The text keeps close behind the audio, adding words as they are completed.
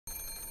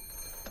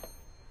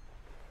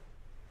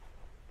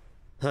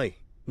はい、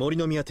森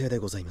の宮邸で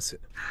ございます。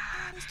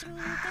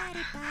黙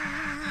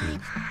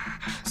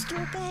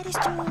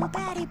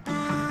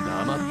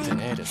って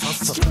ねえでさっ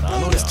さと名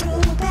乗れ。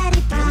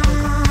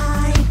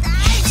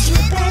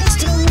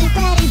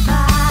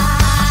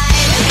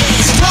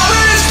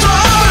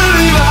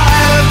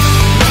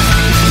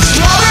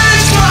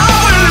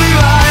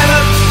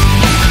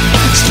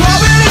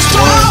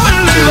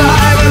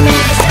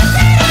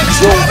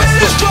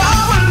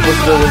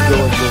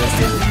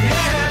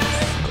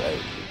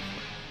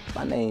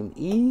My name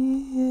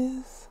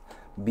is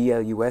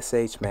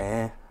BLUSH,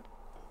 man.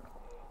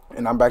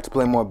 And I'm back to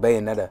play more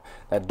Bayonetta,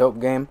 that dope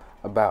game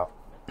about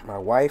my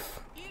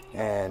wife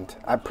and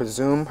I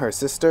presume her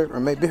sister, or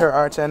maybe her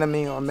arch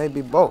enemy, or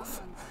maybe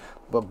both.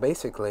 But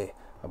basically,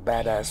 a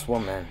badass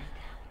woman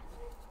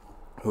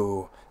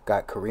who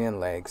got Korean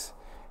legs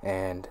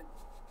and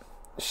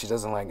she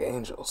doesn't like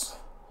angels.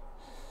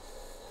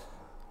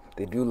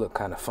 They do look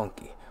kind of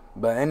funky.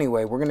 But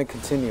anyway, we're going to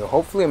continue.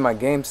 Hopefully my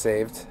game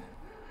saved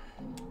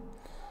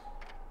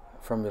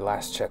from your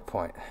last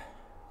checkpoint.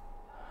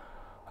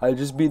 I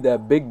just beat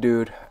that big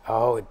dude.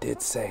 Oh, it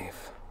did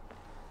save.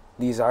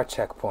 These are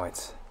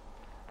checkpoints.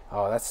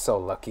 Oh, that's so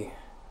lucky.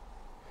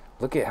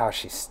 Look at how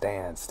she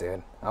stands,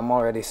 dude. I'm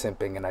already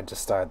simping and I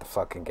just started the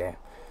fucking game.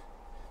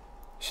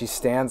 She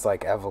stands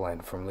like Evelyn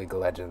from League of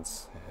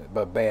Legends,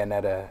 but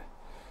Bayonetta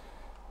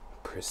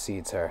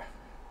precedes her.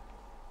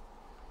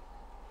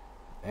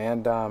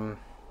 And,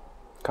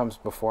 comes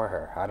before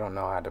her. I don't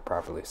know how to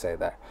properly say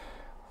that.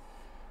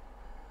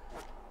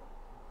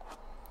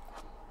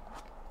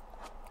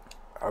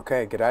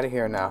 Okay, get out of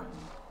here now.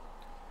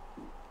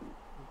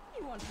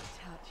 You want to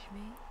touch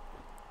me?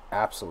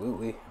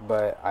 Absolutely,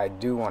 but I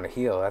do want to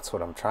heal. That's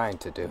what I'm trying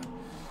to do.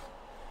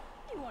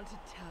 You want to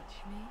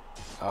touch me?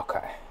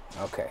 Okay,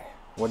 okay.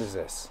 What is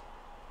this?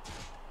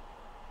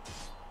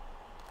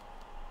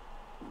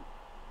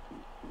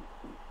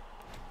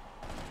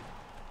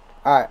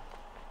 Alright,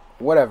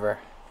 whatever.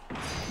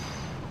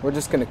 We're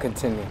just gonna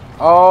continue.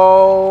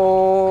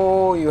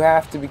 Oh, you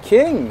have to be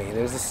kidding me.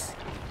 There's this...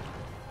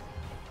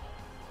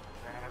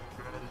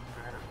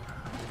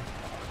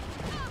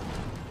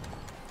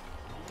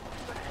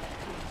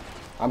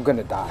 I'm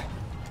gonna die.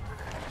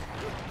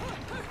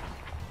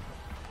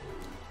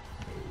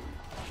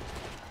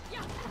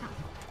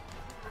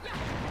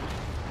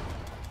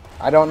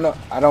 I don't know.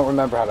 I don't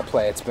remember how to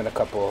play. It's been a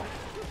couple.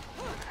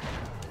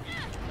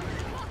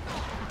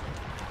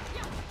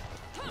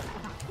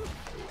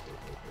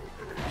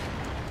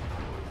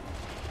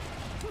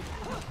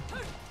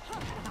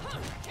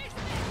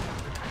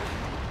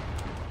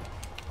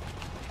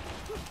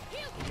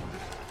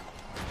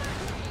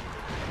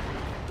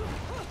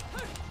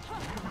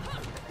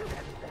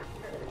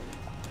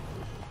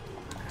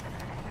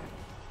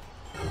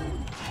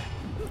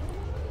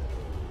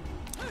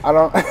 I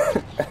don't.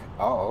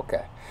 Oh,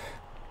 okay.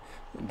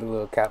 The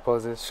little cat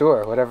poses.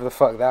 Sure, whatever the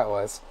fuck that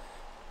was.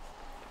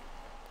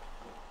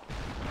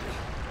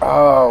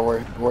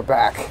 Oh, we're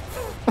back.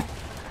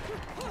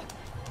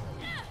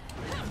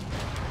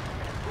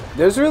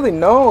 There's really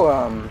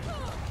no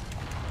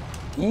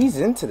ease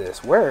into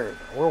this. Where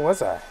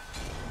was I?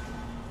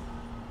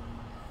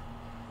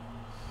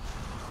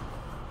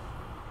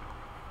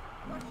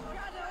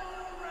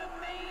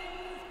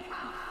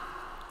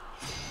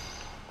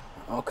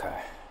 Okay.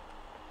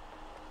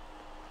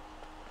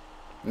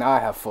 Now I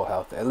have full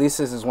health. At least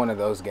this is one of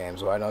those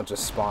games where I don't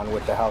just spawn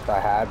with the health I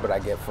had, but I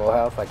get full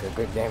health like a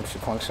good game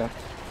should function.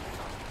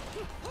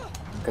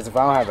 Because if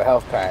I don't have a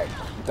health pack,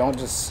 don't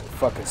just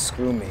fucking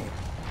screw me.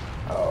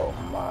 Oh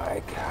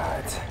my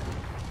god.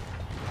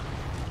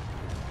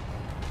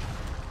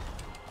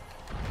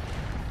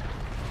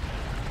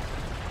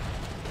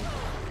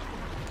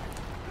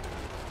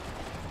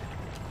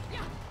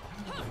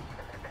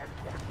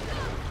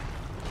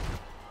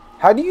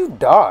 How do you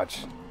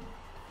dodge?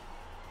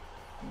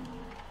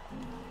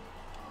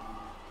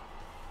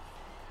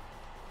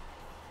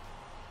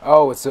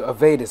 Oh, it's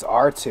evade is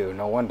R2,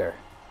 no wonder.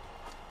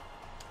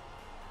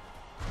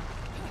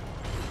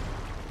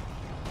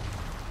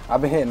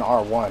 I've been hitting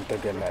R1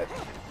 thinking that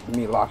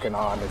me locking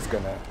on is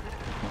gonna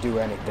do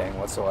anything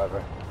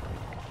whatsoever.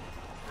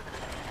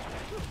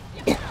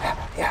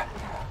 Yeah.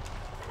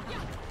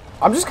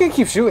 I'm just gonna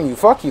keep shooting you.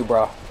 Fuck you,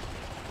 bro.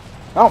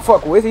 I don't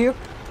fuck with you.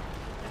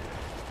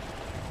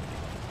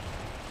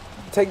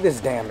 Take this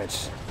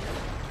damage.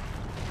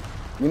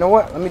 You know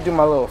what? Let me do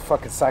my little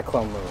fucking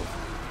cyclone move.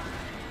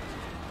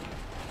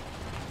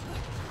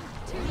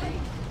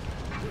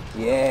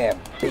 Yeah,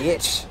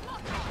 bitch.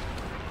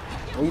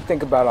 What do you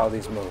think about all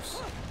these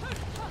moves?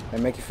 They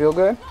make you feel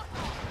good?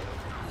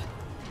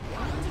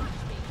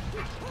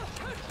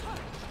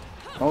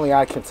 Only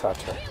I can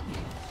touch her.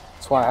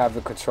 That's why I have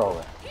the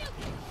controller.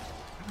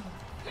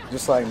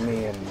 Just like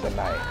me in the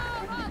night.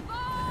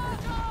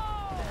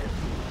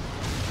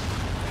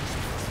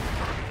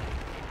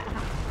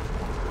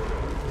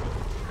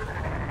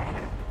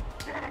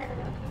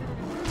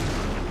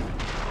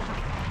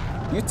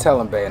 You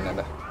tell him,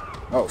 Bayonetta.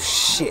 Oh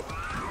shit.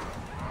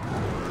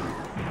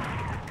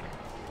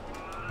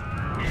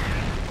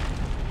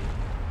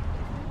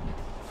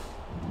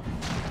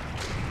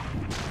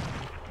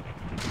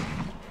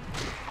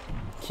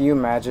 Can you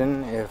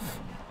imagine if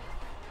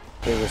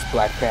it was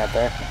Black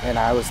Panther and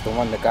I was the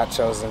one that got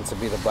chosen to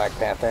be the Black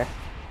Panther?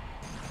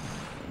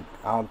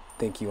 I don't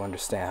think you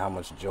understand how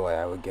much joy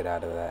I would get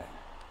out of that.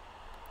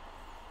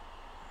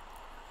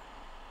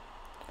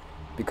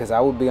 Because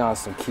I would be on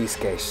some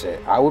Kisuke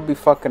shit. I would be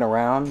fucking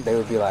around. They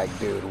would be like,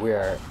 dude, we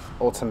are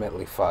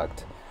ultimately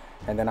fucked.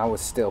 And then I would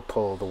still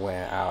pull the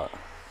win out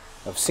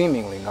of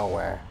seemingly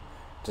nowhere.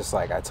 Just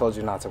like, I told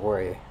you not to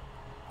worry.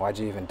 Why'd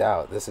you even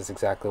doubt? This is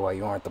exactly why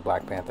you aren't the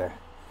Black Panther.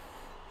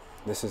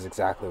 This is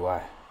exactly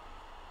why.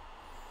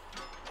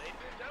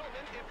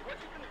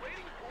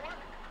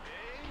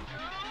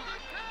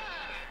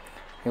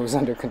 He was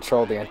under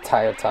control the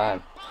entire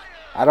time.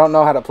 I don't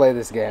know how to play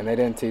this game. They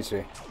didn't teach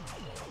me.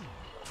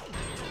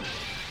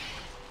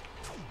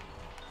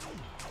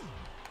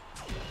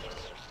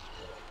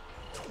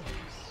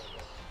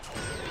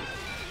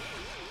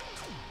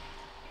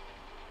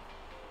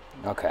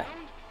 Okay.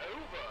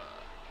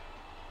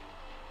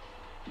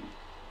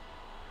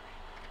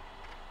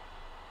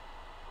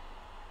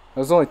 It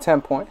was only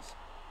 10 points.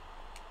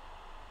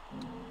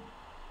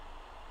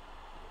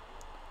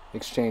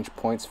 Exchange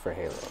points for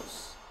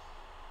halos.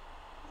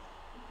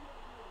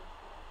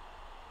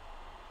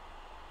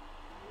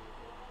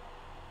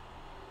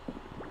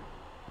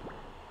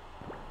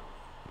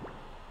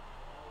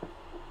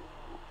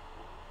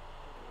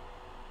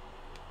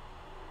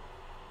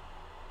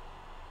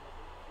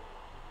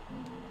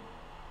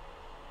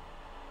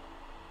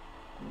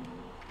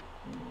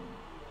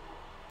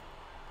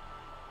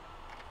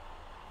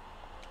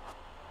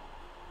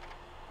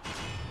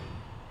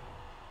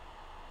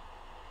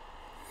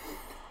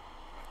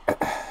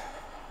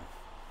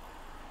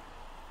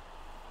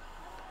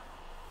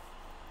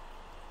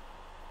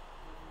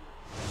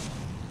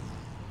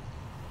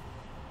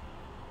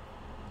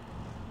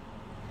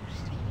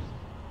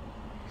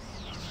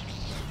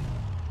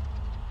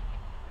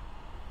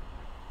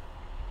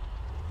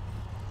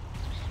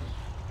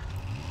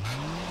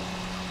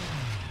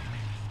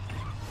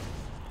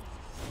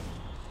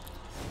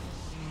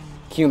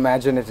 Can you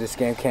imagine if this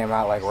game came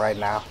out like right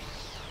now?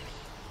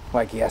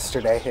 Like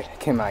yesterday? It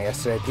came out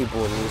yesterday. People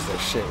would lose their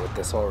shit with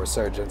this whole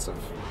resurgence of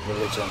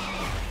religion.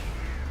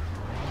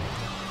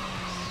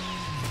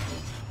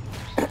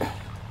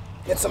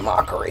 It's a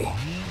mockery.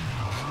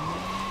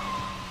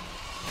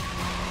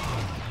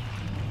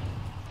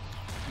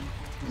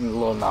 And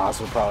Lil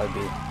Nas would probably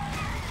be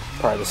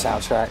part of the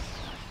soundtrack.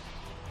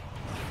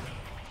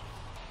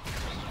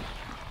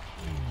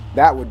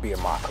 That would be a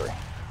mockery.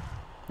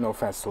 No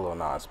offense to Lil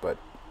Nas, but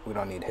we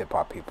don't need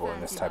hip-hop people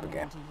in this type of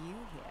game.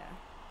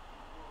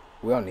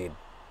 We don't need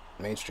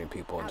mainstream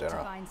people in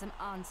general. To find some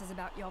answers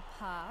about your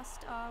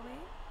past, are we?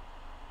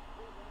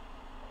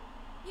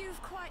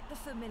 You've quite the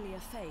familiar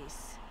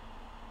face,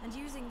 and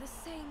using the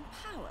same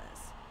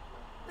powers.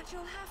 But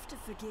you'll have to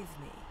forgive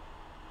me.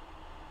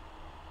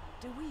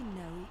 Do we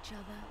know each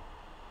other?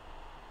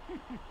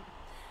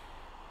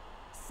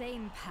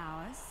 Same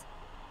powers?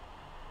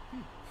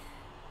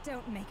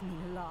 Don't make me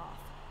laugh.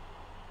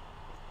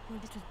 Your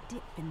little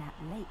dip in that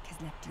lake has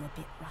left you a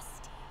bit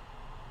rusty.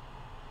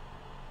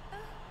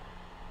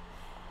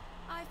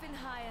 I've been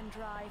high and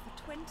dry for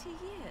 20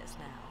 years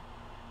now.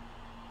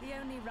 The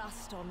only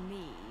rust on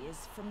me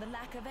is from the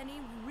lack of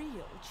any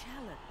real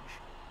challenge.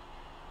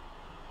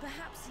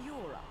 Perhaps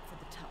you're up for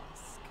the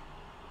task.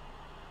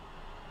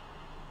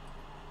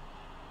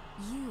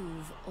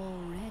 You've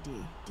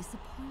already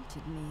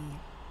disappointed me.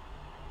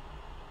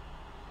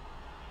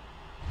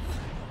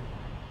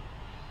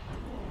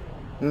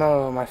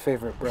 No, my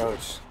favorite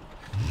brooch.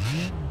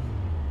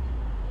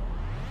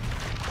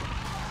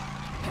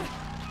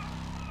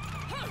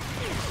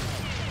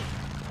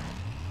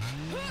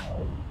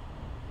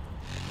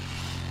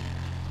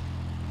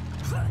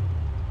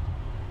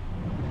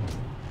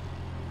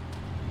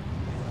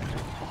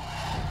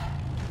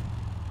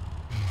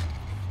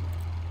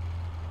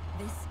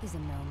 This is a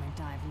moment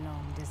I've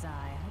long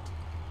desired.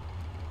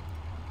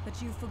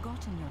 But you've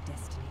forgotten your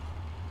destiny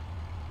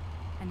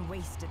and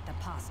wasted the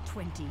past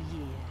 20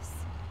 years.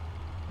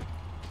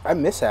 I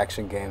miss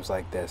action games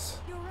like this.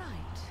 You're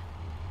right.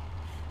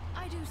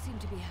 I do seem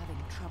to be having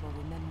trouble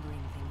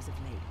remembering things of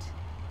late.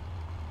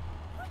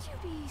 Would you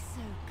be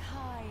so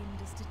kind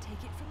as to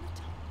take it from the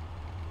top?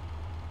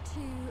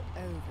 Two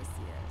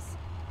overseers,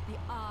 the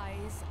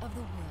eyes of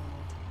the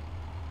world.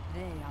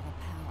 They are the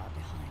power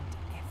behind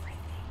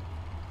everything.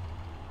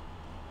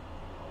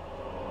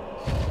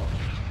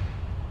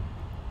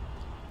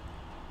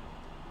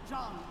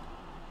 John,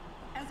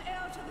 as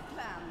heir to the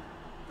clan,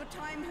 the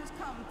time has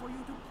come for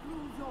you to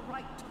prove your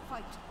right to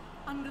fight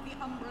under the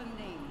Umbran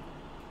name.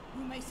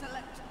 You may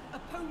select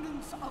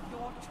opponents of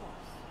your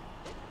choice.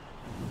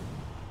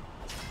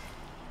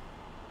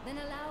 Then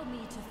allow me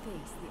to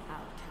face the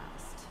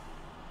outcast.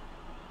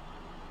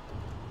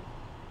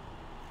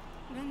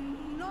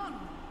 None.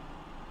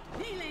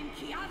 Healing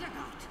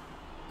Kiadagat.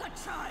 The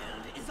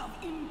child is of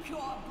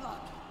impure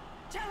blood.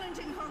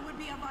 Challenging her would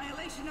be a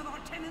violation of our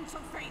tenets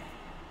of faith.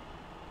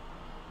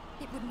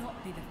 It would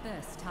not be the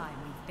first time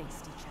we've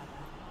faced each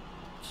other.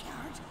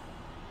 Kiad?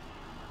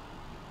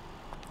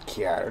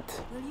 backyard.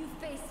 Will you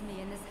face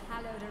me in this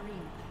hallowed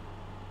arena?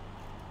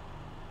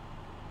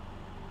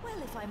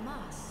 Well, if I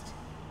must.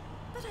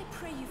 But I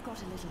pray you've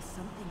got a little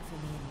something for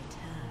me in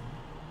return.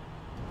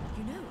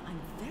 You know,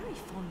 I'm very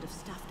fond of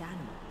stuffed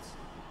animals.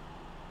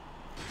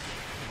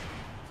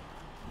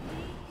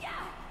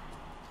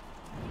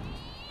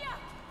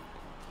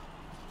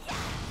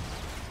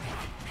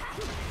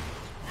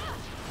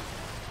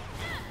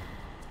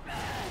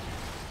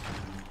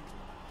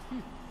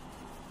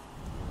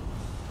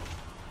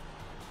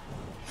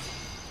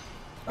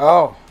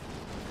 Oh.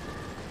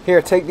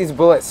 Here, take these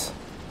bullets.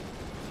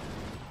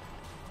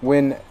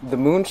 When the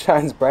moon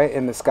shines bright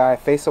in the sky,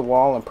 face a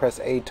wall and press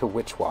A to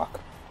witch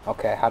walk.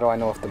 Okay, how do I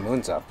know if the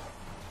moon's up?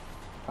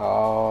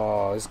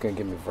 Oh, this is gonna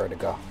give me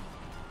vertigo.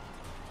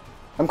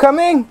 I'm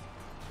coming!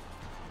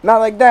 Not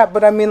like that,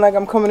 but I mean like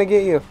I'm coming to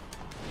get you.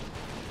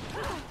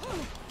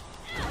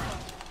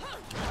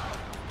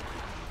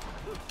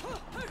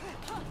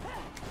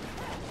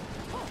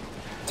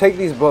 Take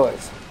these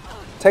bullets.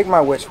 Take my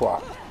witch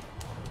walk.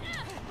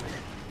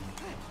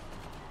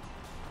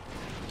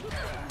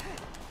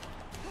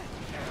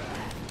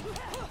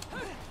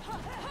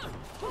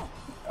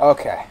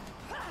 Okay.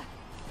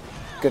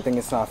 Good thing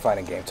it's not a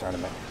fighting game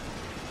tournament.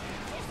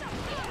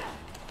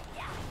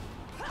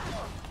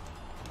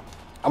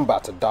 I'm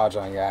about to dodge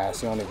on your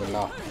ass. You don't even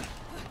know.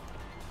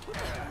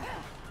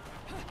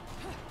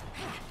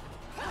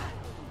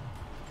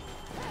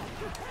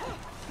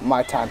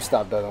 My time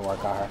stop doesn't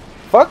work on her.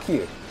 Fuck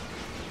you.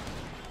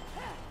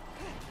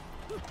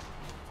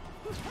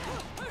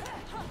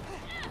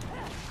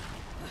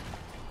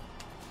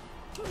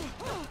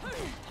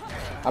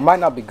 I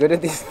might not be good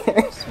at these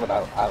games, but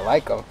I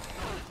like them.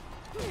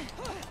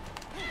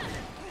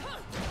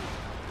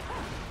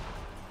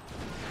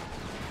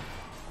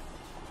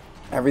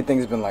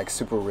 Everything's been like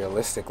super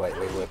realistic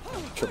lately with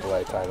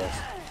AAA titles.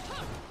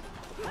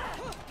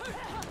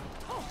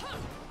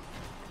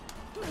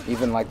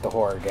 Even like the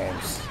horror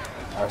games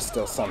are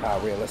still somehow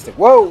realistic.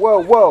 Whoa, whoa,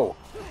 whoa!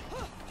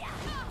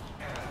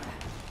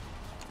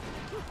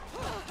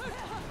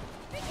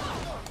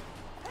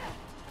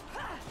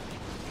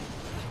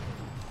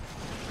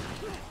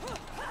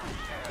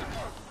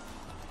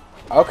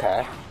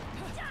 Okay.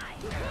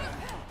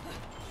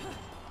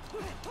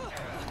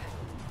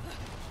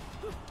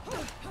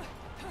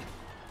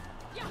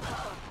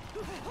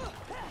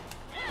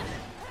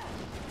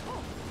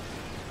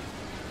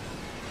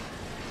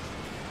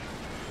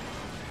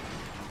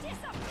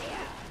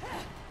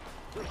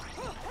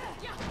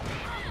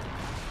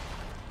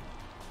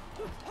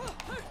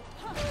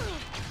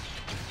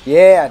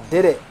 Yeah, I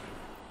did it.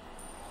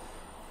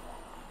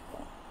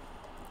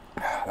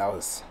 That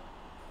was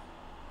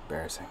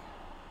embarrassing.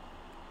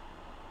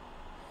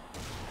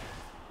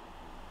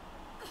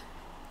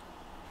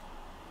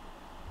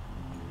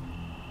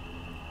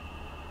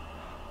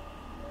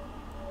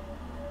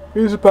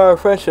 Here's the power of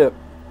friendship.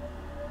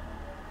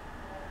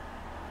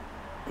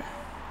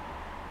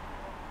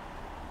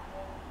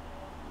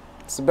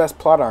 It's the best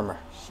plot armor.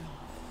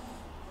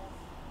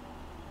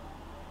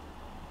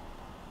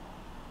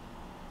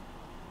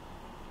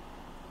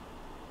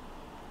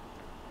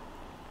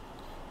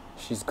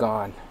 She's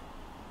gone.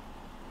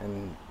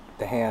 And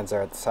the hands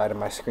are at the side of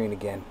my screen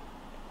again.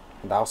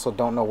 And I also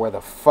don't know where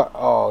the fuck...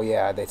 Oh,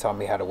 yeah, they taught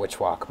me how to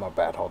witch walk. My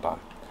bad, hold on.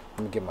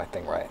 Let me get my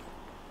thing right.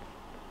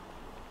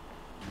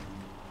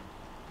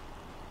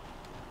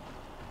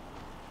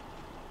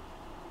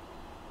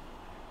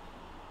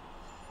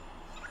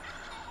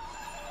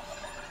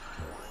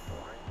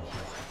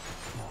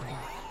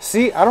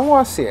 See, I don't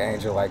want to see an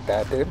angel like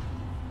that, dude.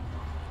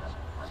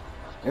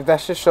 If that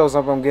shit shows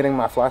up, I'm getting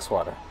my fly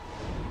swatter.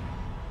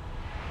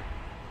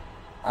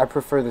 I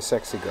prefer the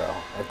sexy girl.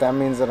 If that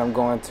means that I'm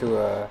going to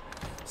a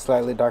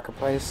slightly darker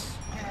place,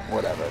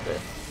 whatever, dude.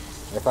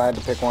 If I had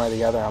to pick one or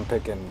the other, I'm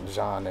picking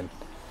Jean and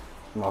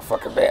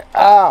motherfucker Bear.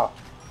 Ow!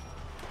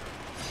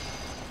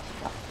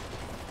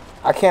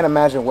 I can't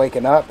imagine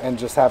waking up and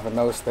just having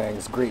those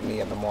things greet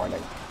me in the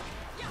morning.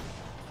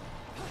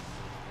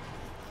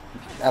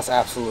 That's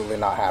absolutely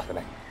not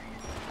happening.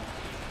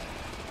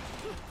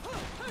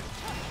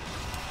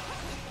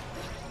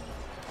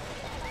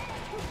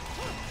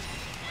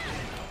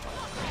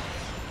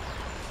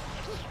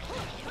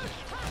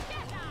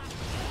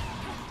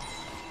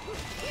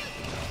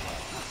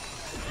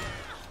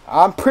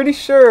 I'm pretty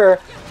sure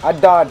I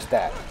dodged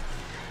that.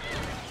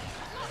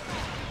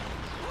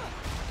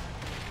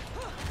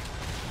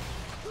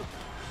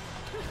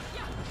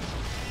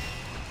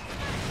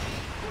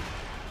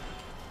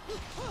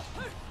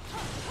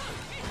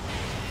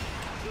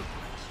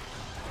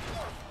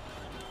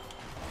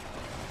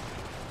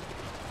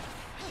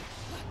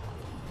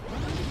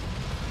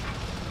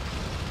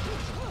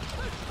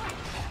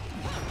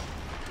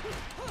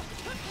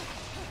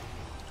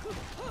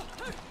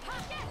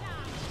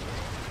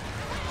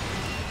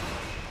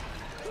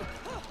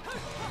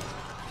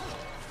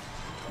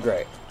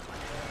 Great.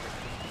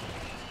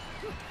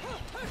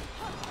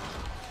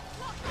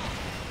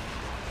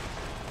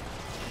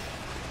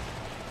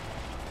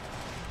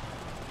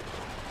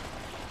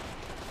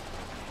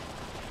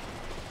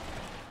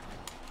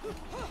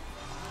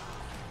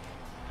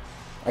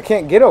 I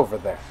can't get over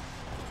there.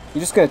 You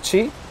just gonna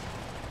cheat?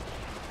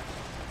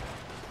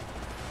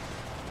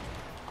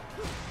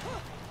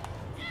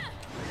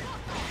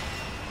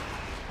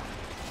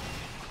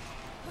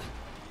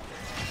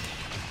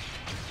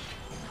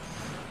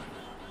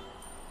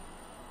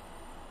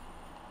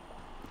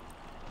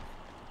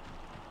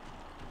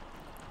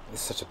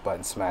 It's such a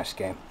button smash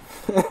game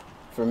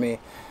for me.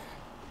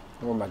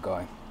 Where am I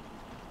going?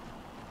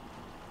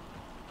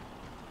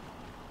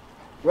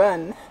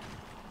 Run.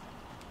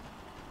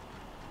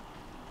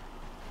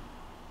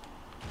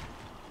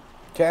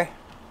 Okay,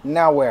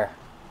 now where?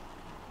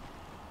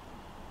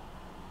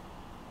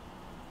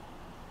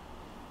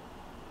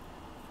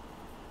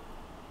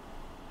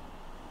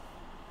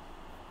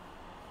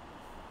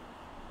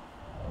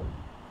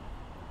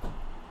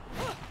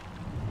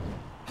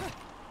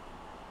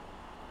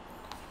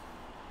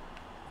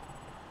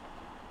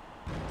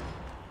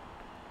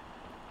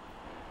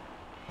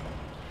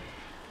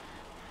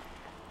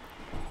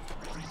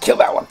 Kill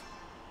that one.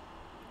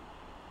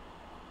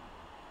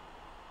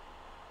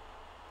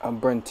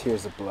 Unburned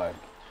tears of blood.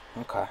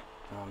 Okay.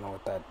 I don't know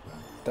what that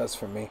does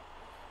for me.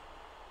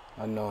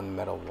 Unknown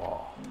metal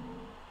wall.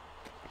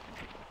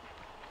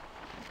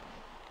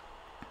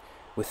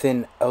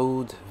 Within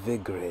Old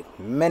Vigrid,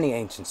 many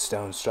ancient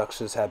stone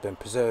structures have been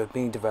preserved,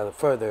 being developed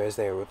further as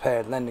they are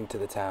repaired, lending to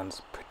the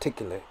town's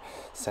particular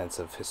sense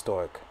of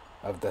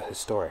the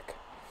historic.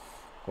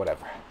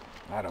 Whatever.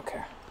 I don't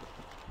care.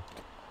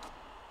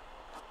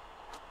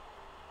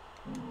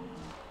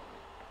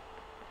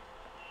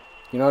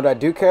 You know what I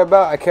do care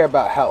about? I care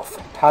about health.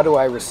 How do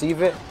I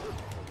receive it?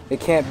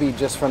 It can't be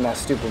just from that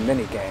stupid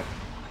mini game.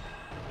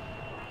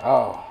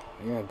 Oh,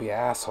 you're gonna be an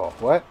asshole.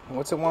 What?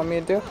 What's it want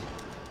me to do?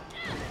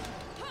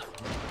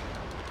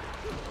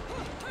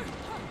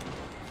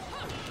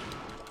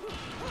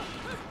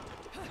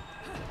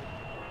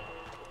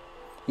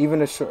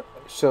 Even it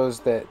shows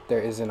that there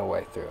isn't a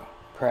way through.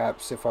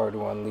 Perhaps if I were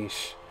to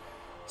unleash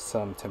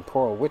some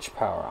temporal witch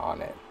power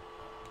on it.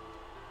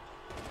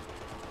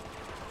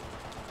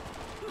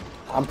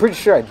 I'm pretty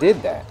sure I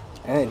did that,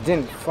 and it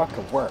didn't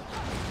fucking work.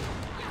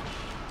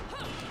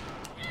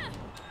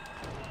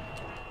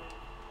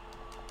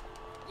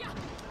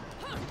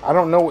 I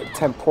don't know what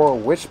temporal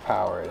witch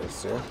power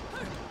is, dude.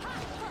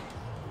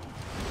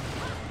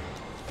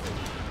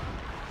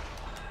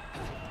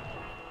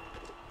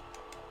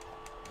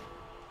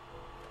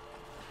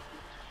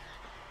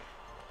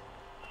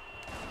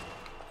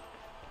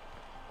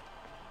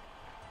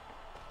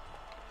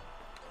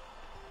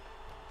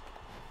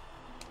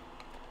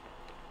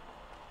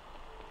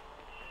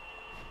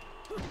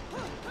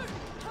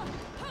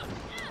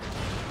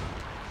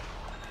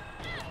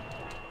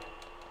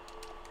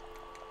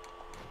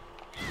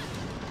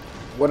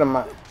 What am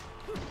I?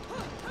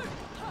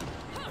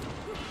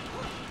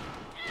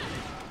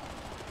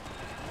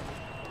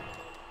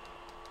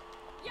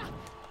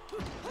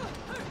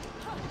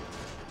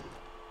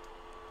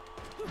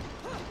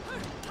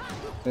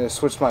 Did I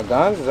switch my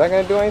guns? Is that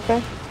gonna do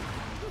anything?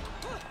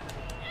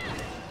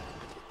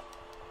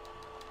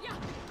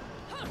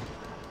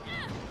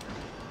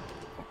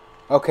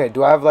 Okay,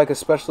 do I have like a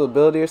special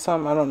ability or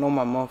something? I don't know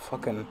my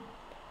motherfucking...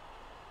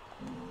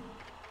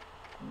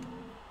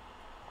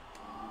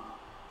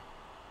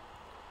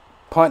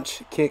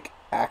 Punch, kick,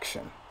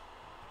 action.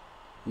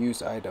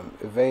 Use item.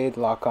 Evade,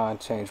 lock on,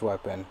 change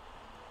weapon.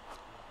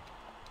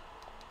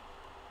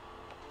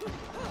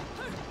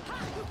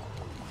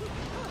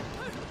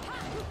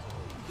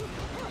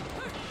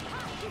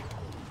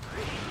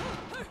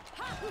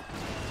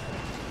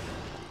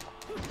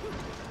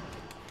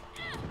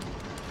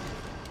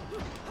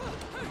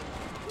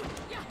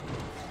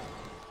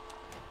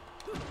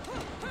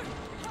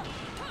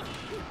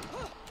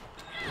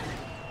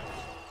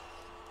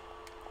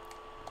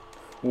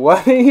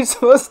 What are you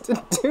supposed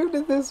to do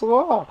to this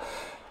wall?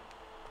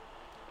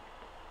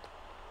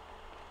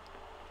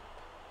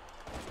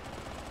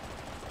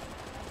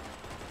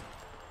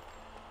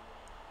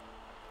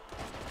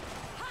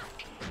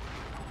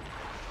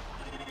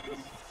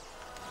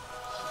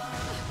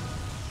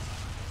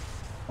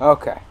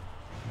 Okay.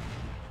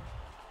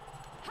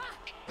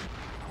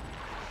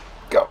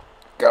 Go.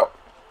 Go.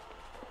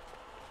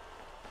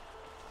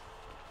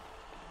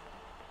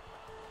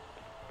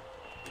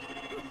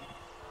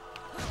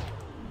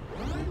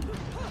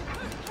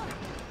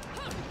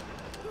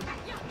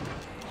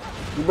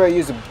 You better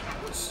use a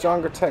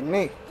stronger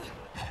technique.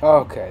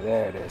 Okay,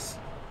 there it is.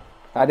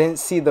 I didn't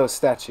see those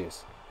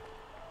statues.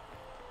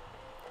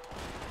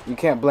 You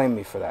can't blame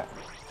me for that.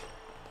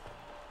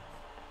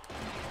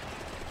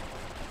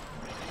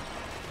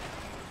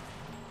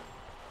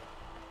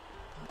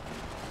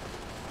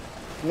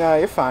 No,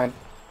 you're fine.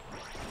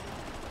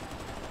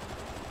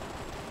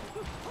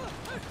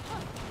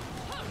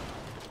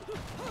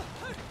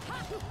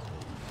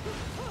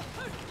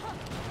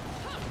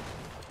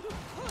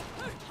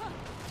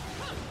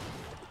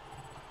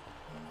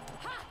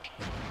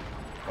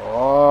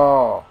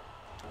 Oh.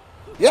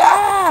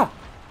 Yeah!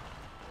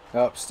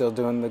 Oh, still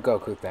doing the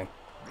Goku thing.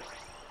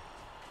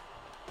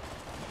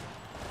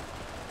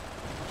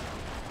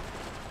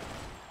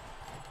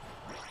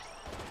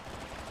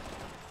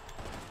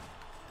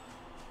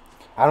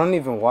 I don't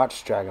even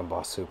watch Dragon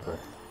Ball Super.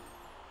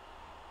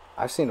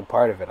 I've seen a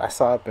part of it. I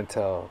saw up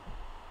until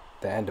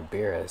the end of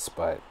Beerus,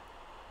 but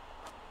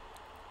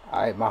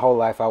my whole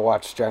life I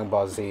watched Dragon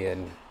Ball Z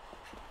in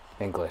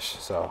English,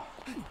 so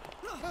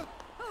the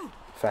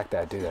fact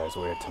that I do that is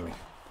weird to me.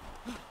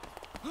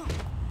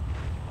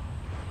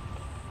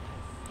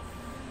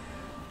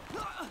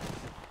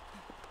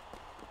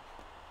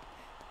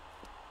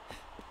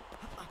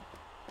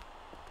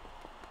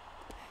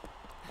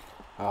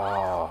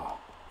 Oh,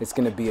 it's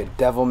gonna be a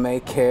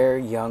devil-may-care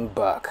young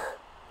buck.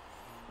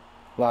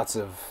 Lots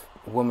of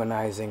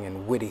womanizing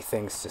and witty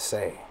things to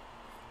say,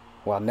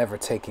 while never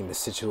taking the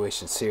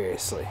situation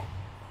seriously,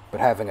 but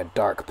having a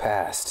dark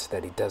past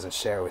that he doesn't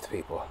share with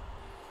people.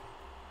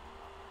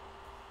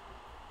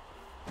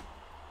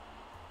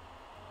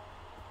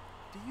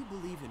 Do you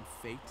believe in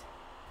fate?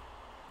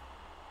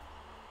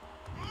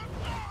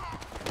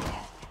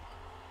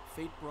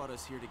 Fate brought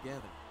us here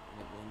together,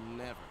 and it will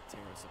never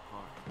tear us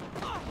apart.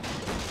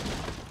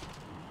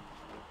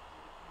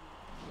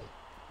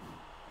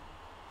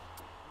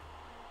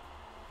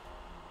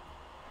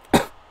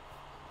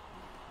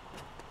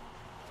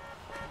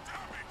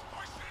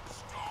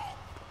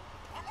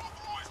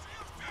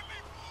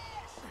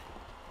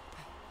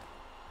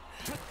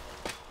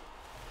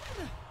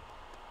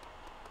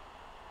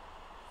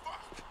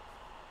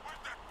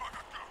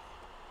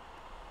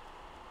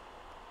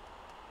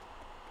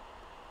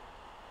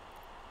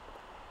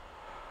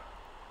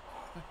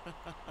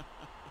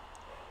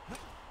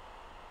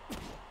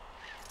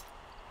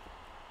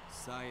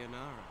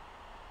 Sayonara.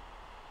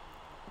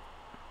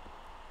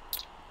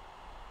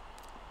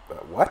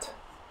 What?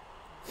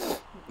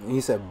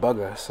 He said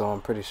bugger, so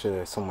I'm pretty sure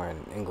they're somewhere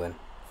in England.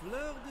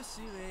 Fleur de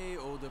ciré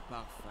eau de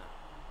parfum.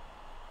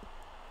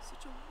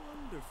 Such a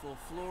wonderful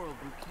floral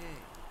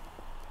bouquet.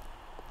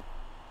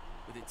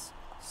 With its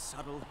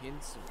subtle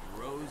hints of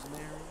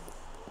rosemary.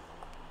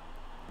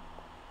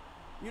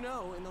 You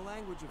know, in the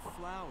language of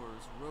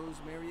flowers,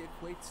 rosemary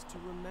equates to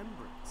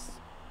remembrance.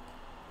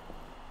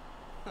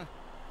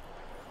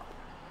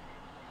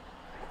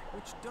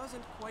 Which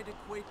doesn't quite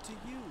equate to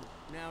you,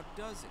 now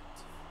does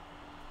it?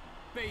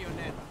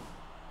 Bayonetta.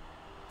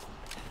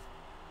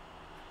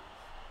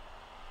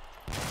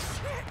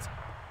 Shit!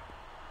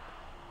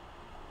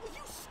 Will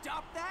you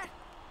stop that?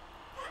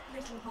 That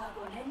little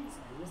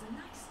Bayonetta was a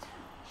nice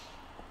touch.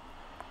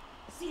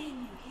 Seeing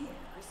you here,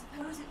 I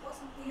suppose it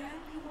wasn't the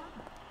only one.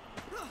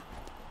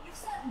 You've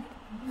certainly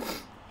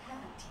moved,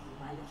 haven't you,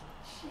 my little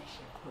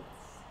Cheshire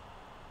puss?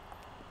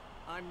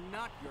 I'm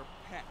not your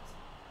pet.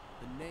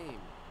 The name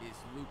is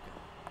Luca.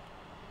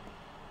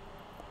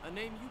 A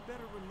name you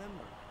better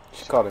remember.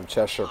 She called him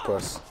Cheshire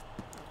Puss.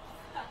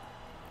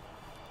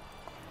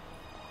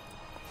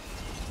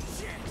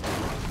 Shit!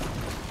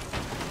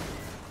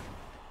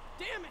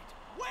 Damn it!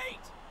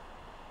 Wait!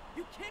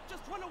 You can't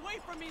just run away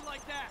from me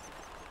like that!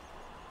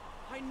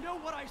 I know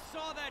what I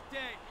saw that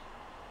day!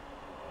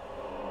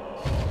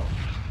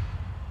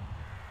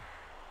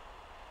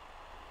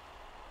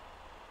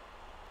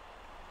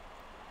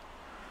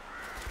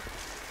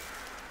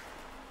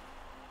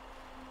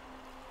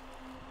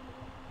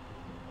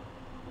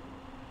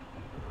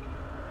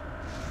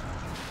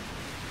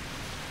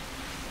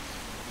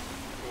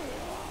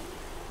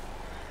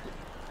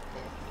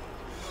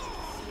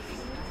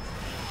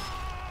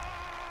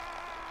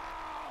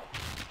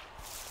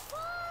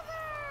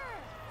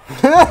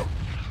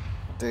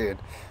 Dude.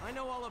 I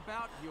know all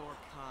about your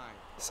kind.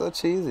 So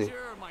cheesy.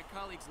 Sure, my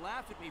colleagues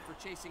laugh at me for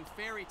chasing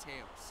fairy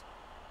tales,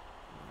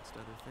 amongst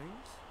other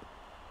things.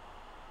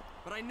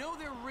 But I know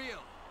they're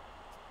real.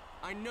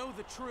 I know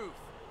the truth.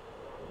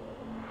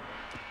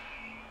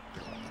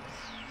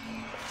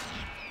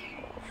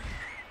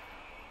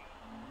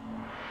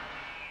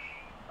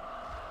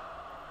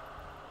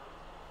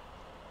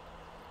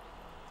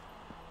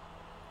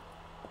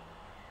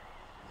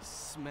 The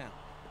smell.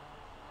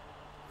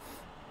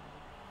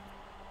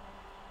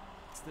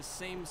 The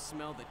same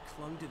smell that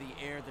clung to the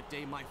air the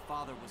day my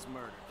father was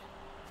murdered.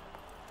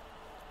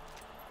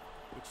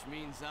 Which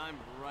means I'm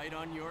right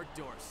on your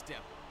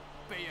doorstep,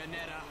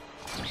 Bayonetta.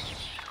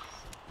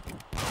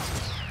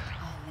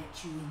 I'll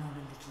let you in on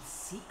a little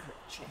secret,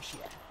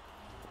 Cheshire.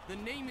 The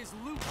name is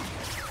Luke.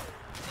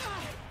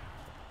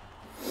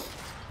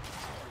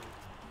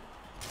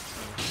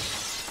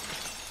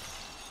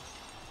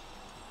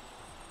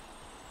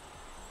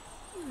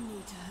 You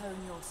need to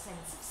hone your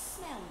sense of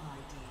smell, my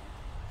dear.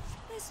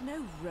 There's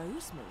no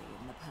rosemary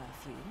in the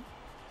perfume.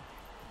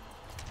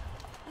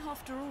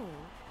 After all,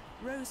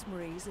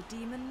 rosemary's a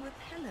demon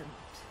repellent.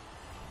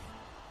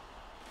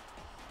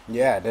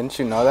 Yeah, didn't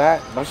you know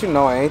that? Don't you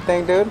know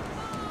anything, dude?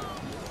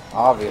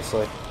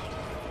 Obviously.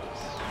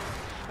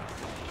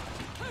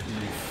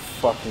 You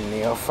fucking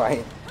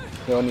neophyte.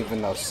 You don't even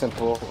know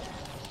simple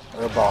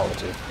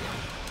herbology.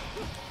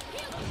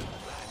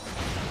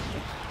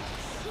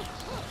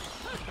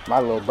 My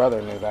little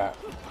brother knew that.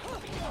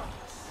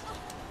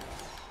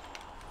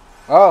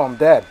 Oh, I'm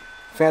dead.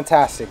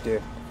 Fantastic,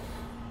 dude.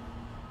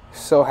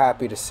 So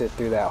happy to sit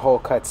through that whole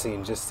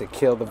cutscene just to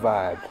kill the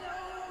vibe.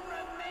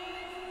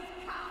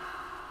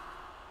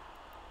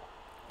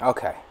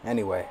 Okay,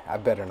 anyway, I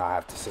better not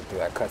have to sit through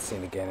that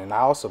cutscene again, and I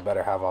also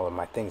better have all of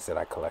my things that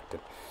I collected.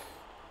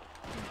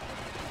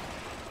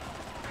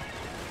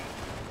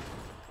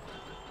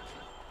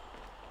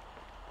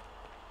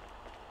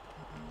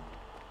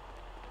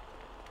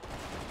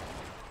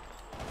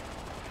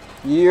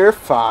 You're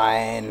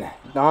fine.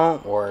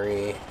 Don't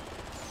worry.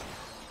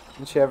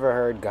 Haven't you ever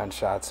heard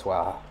gunshots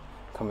while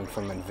coming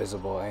from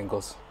invisible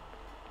angles?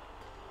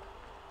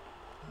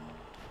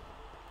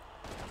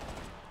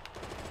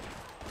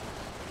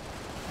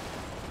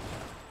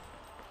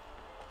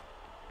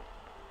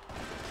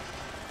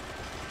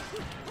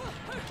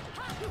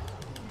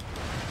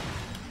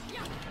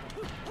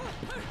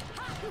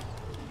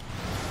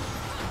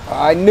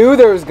 I knew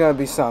there was gonna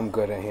be something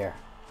good in here.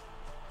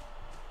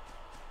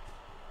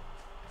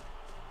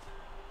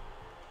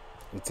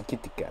 It's a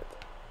kitty cat.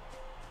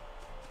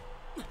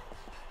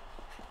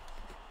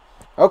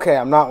 Okay,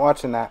 I'm not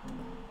watching that.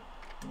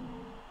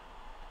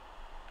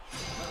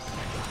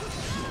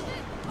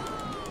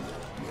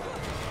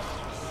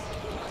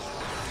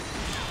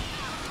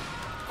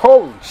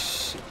 Holy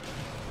shit.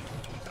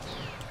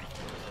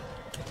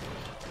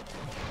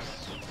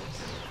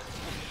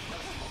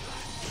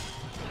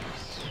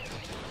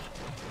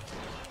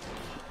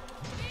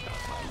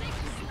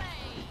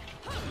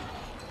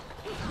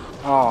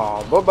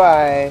 Oh,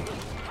 bye-bye.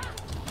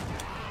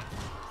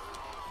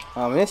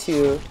 I'll miss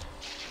you.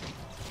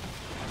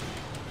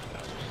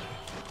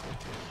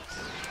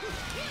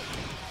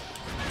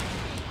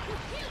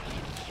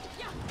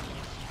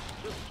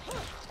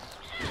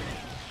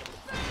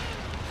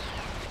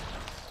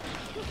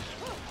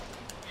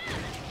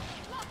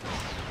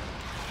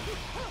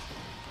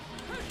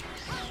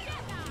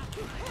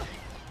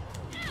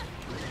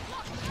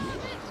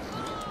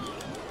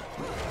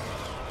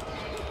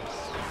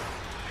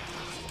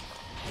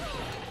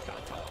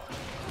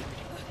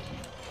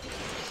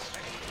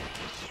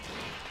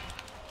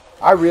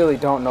 I really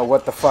don't know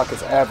what the fuck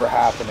is ever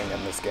happening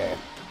in this game.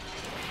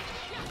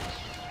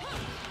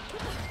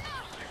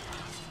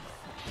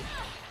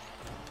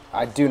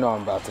 I do know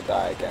I'm about to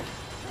die again.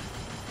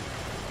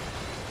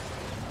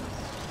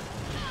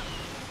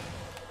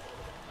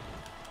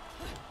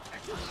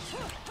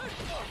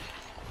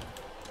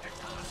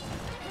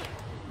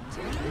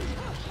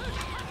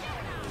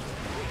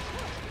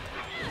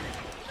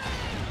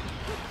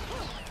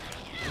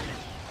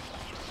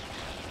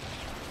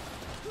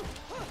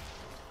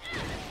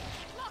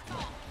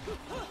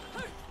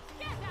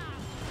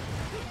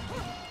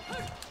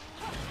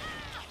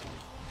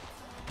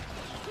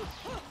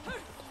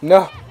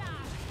 No.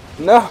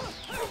 No.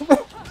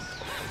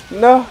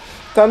 No.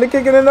 Time to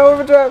kick it in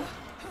overdrive.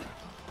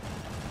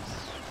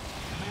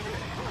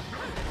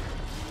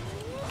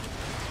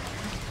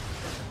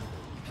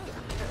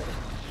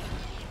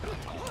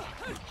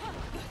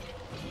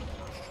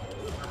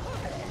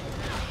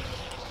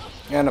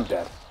 And I'm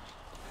dead.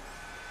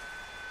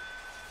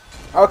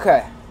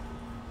 Okay.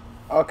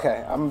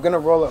 Okay, I'm gonna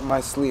roll up my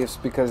sleeves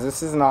because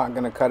this is not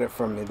gonna cut it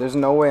from me. There's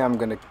no way I'm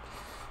gonna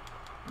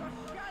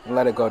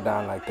let it go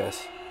down like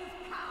this.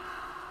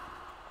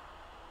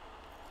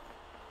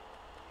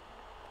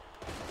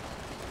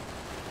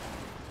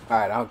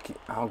 Alright,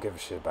 I don't give a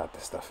shit about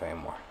this stuff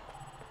anymore.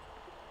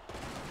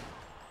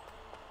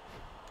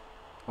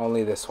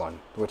 Only this one,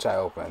 which I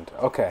opened.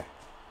 Okay.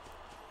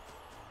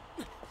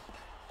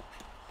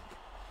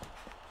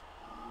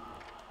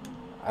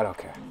 I don't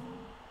care.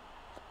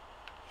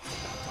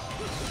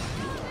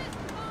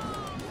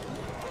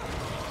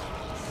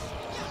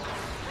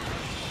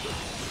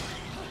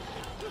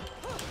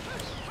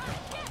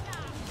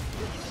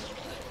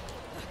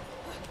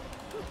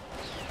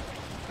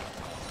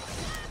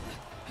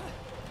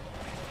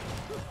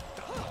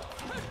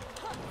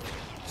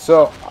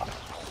 So,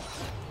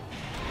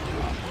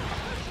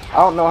 I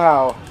don't know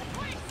how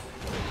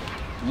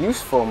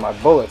useful my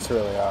bullets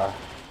really are.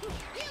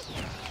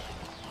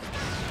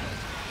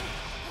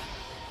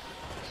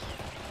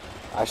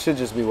 I should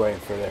just be waiting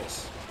for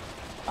this.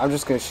 I'm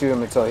just gonna shoot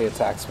him until he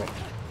attacks me.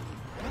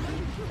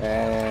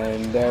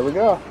 And there we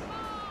go.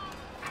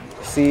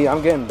 See,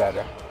 I'm getting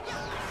better.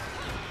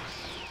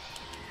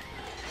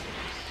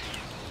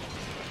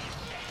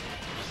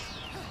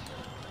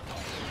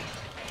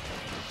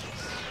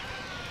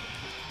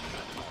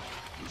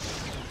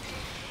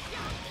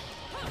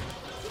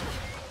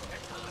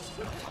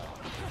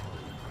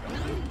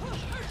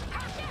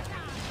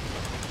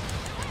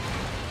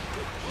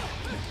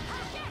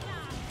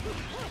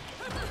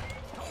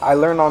 I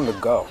learn on the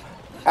go.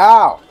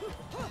 Ow!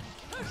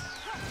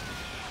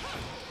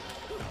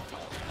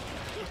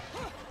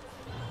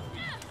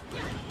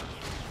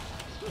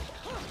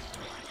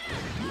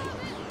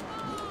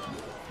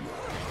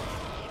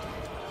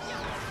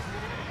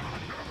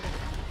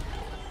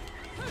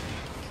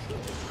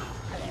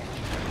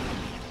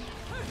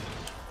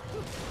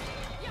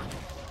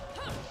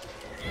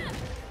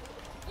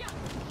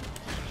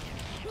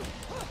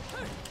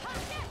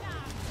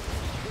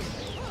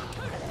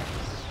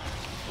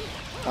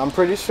 I'm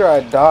pretty sure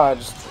I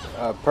dodged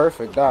a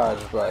perfect dodge,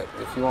 but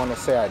if you want to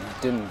say I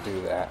didn't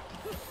do that,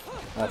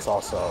 that's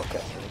also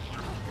okay.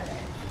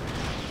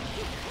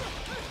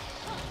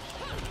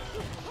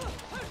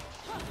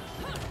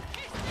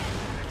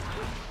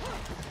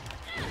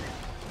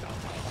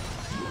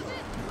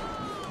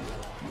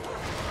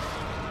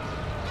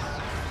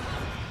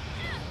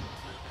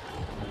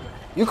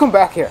 You come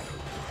back here.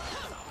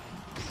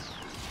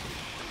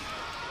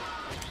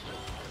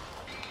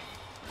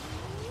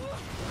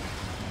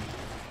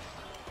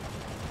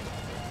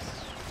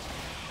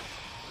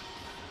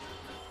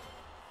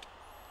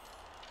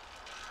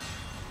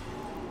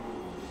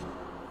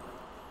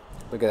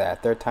 Look at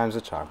that. Third time's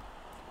a charm.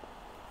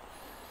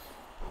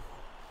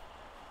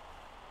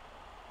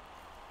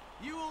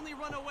 You only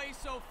run away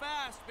so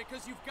fast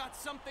because you've got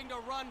something to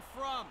run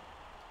from.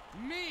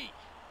 Me.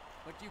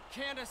 But you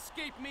can't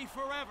escape me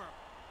forever.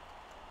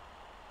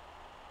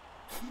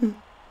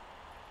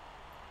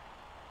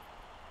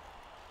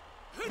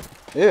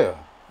 Ew.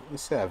 You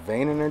see that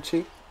vein in her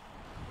cheek?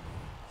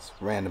 It's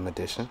a random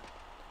addition.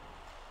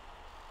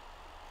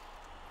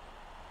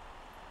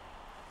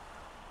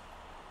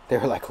 They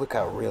were like, look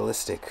how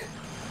realistic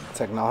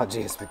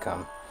technology has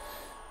become.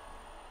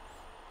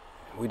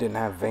 We didn't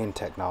have vein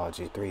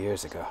technology 3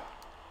 years ago.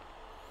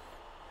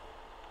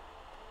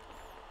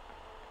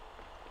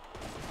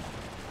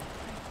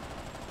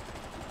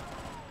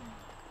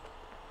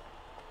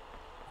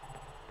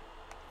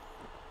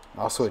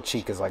 Also, a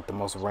cheek is like the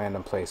most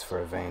random place for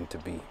a vein to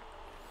be.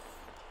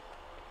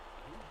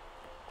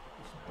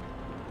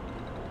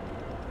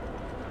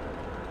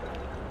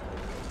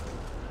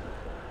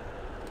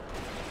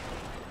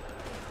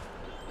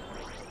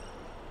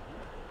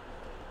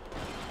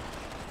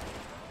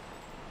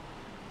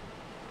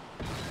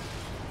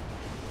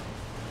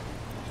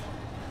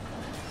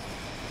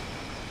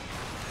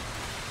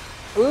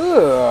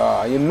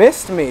 Ugh, you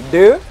missed me,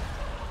 dude.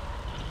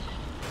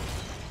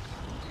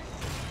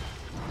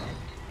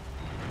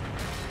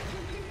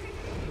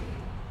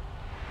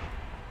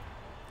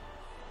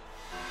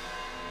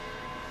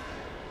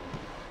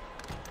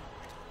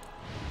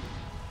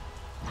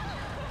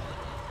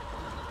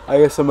 I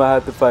guess I'm gonna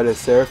have to fight a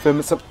Seraphim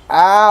and some.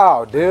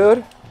 Ow,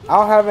 dude. I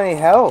don't have any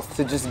health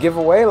to just give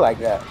away like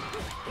that.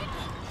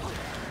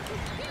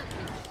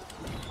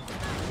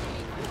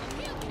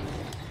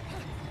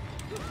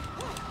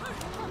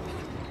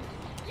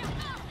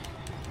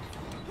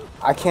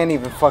 I can't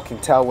even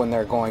fucking tell when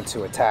they're going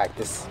to attack.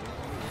 This.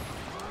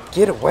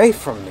 Get away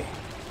from me.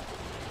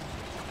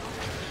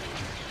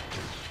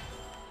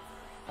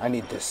 I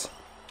need this.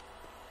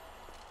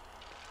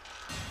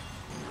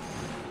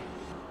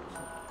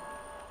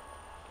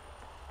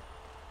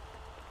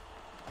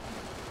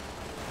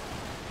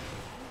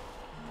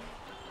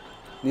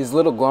 These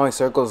little glowing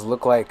circles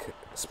look like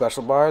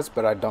special bars,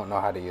 but I don't know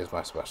how to use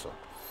my special.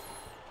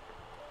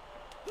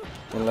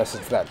 Unless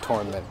it's that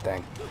torment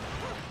thing.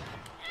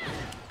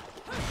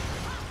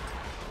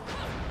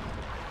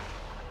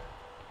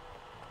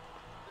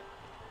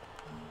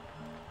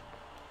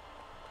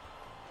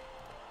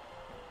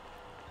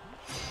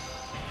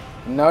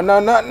 No,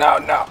 no, no, no,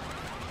 no.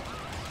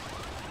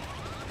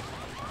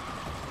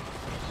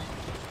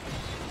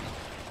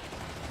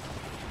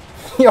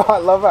 Yo, I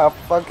love how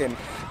fucking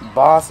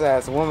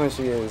boss-ass woman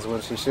she is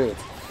when she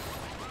shoots.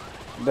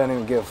 Doesn't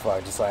even give a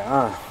fuck. Just like,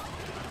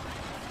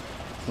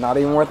 not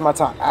even worth my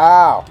time.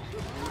 Ow!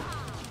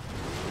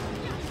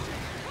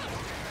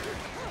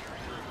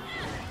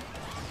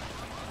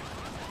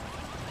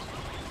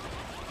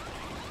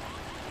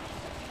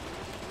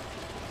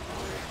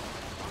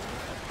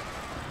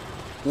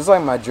 This is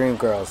like my dream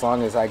girl, as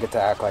long as I get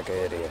to act like an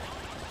idiot.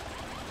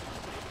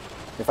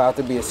 If I have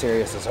to be as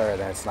serious as her,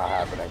 then it's not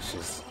happening.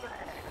 It's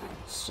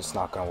just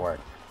not gonna work.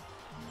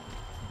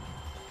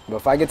 But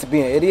if I get to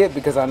be an idiot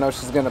because I know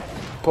she's gonna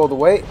pull the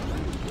weight,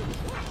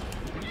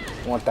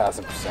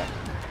 1000%.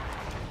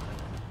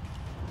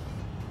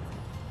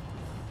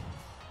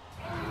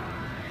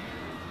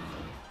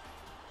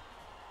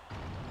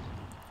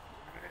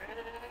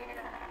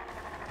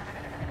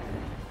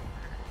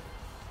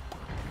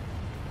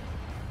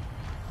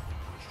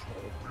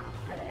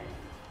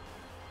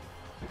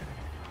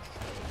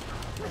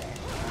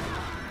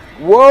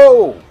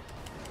 Whoa!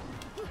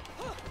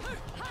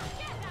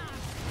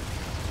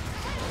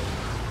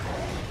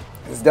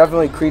 It's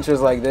definitely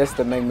creatures like this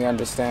that make me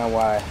understand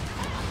why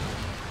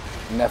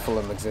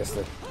Nephilim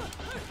existed.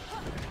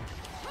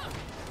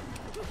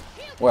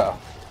 Well,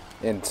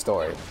 in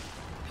story.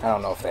 I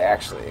don't know if they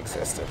actually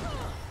existed.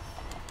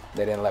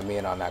 They didn't let me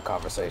in on that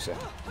conversation.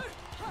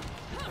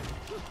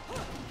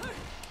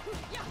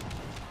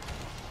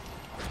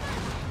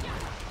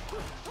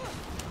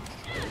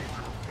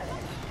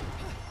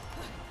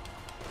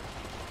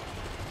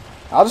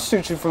 I'll just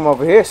shoot you from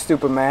over here,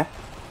 stupid man.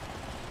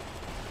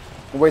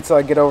 Wait till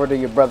I get over to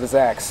your brother's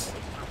axe.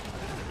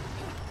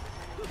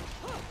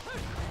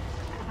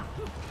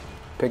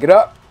 Pick it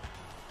up.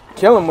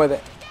 Kill him with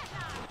it.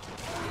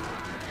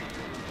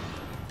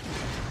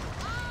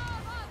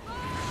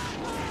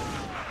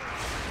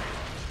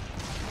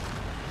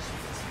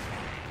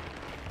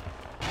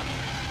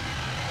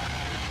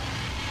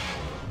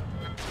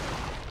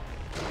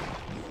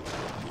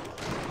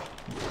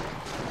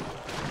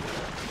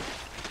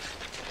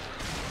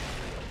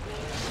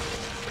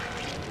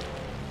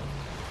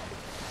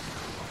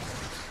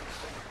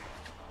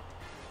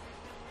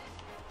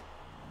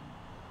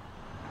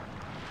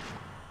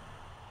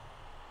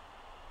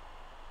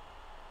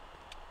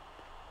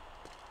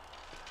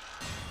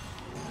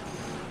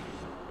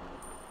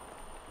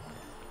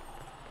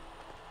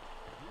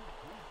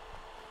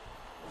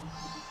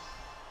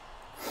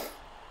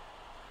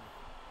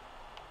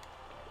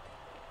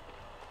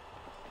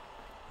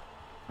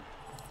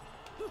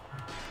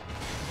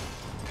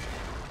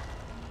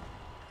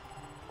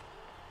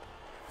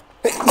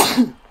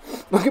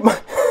 Look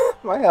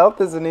at my health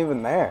isn't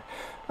even there.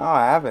 I don't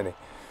have any.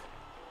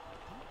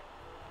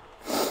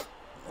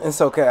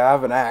 It's okay, I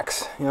have an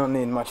axe. You don't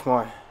need much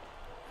more.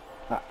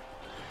 I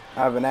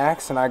have an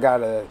axe and I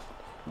got a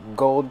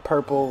gold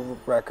purple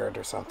record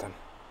or something.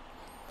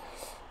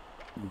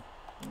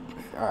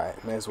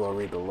 Alright, may as well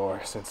read the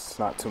lore since it's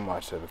not too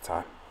much at a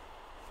time.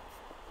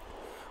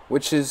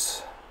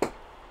 Witches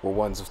were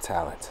ones of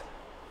talent.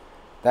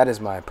 That is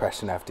my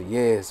impression after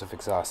years of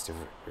exhaustive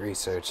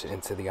research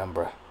into the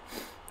Umbra.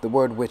 The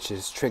word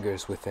witches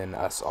triggers within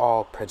us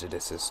all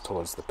prejudices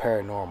towards the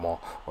paranormal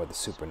or the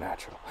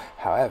supernatural.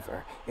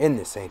 However, in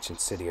this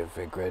ancient city of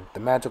Vigrid, the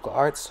magical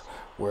arts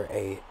were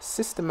a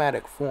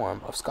systematic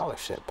form of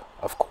scholarship.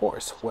 Of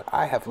course, what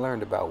I have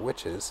learned about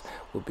witches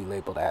will be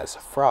labeled as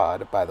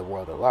fraud by the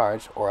world at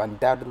large, or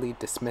undoubtedly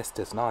dismissed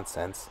as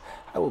nonsense.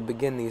 I will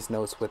begin these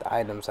notes with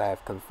items I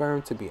have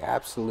confirmed to be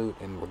absolute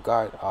in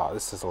regard. Oh,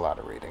 this is a lot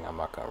of reading. I'm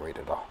not going to read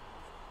it all.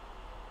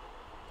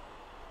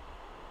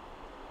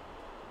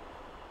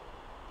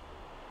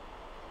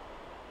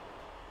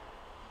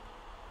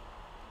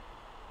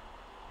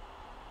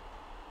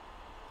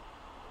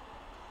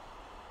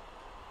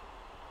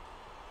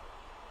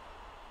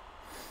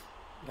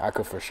 I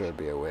could for sure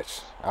be a witch.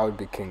 I would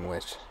be King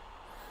Witch.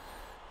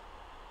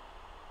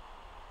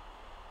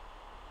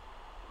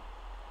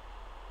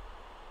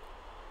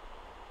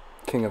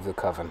 King of the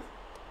Coven.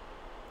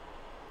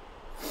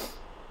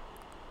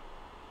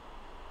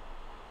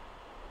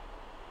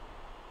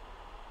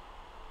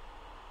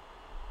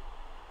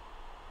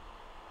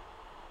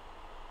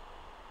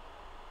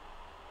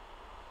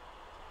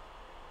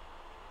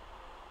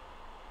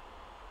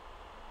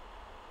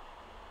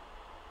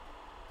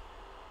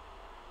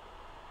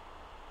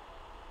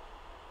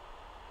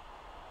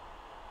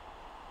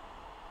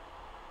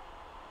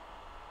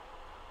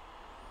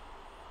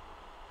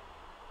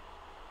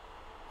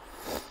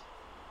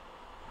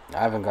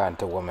 I haven't gotten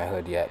to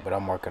womanhood yet, but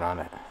I'm working on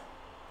it.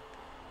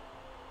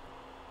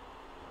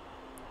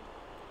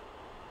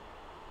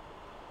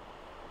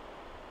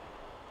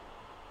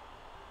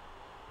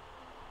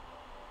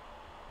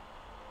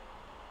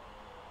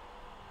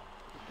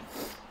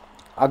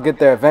 I'll get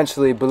there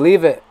eventually,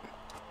 believe it.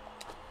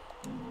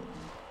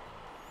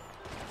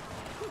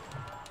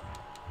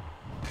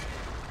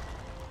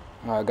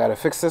 I gotta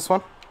fix this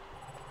one.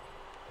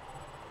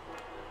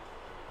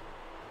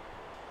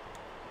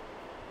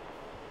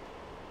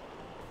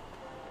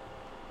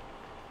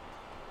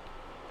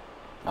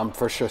 I'm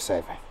for sure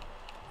saving.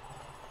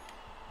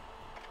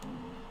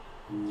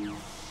 Another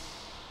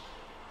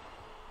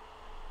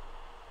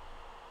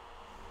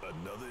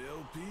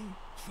LP?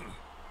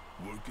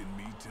 Working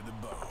me to the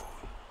bone.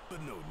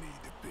 But no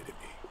need to pity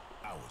me.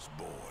 I was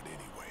bored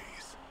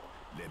anyways.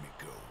 Let me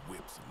go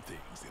whip some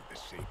things into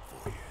shape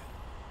for you.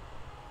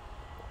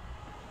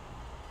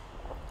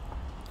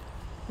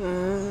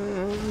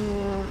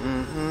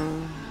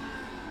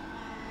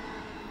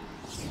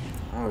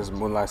 Oh, this is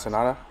Moonlight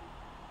Sonata.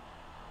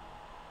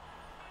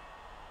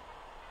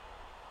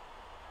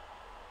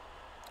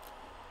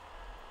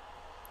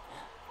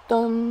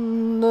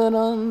 Dun dun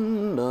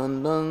dun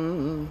dun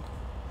dun.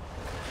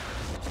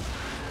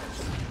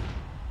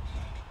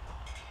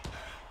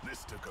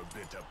 This took a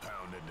bit of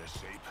pound into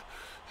shape,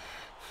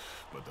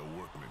 but the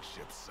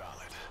workmanship's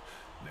solid.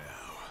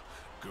 Now,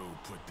 go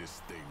put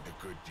this thing to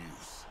good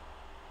use.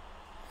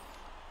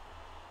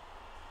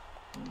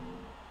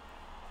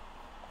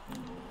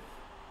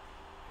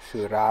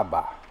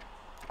 Shuraba.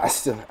 I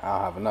don't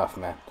have enough,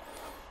 man.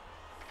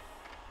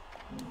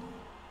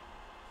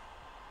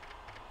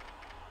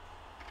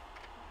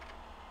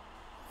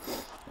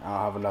 I don't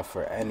have enough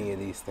for any of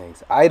these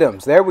things.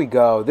 Items. There we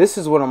go. This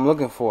is what I'm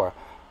looking for.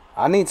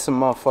 I need some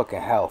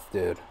motherfucking health,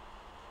 dude.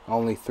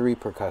 Only 3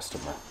 per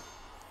customer.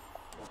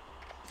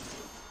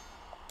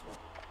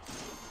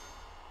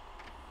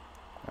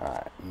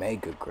 Alright.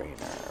 Mega green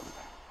herb.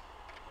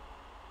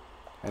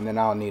 And then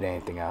I don't need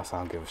anything else. I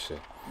don't give a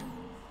shit.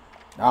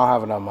 I don't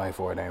have enough money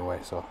for it anyway,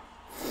 so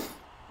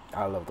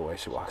I love the way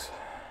she walks.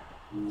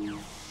 This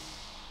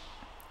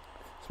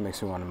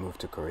makes me want to move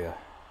to Korea.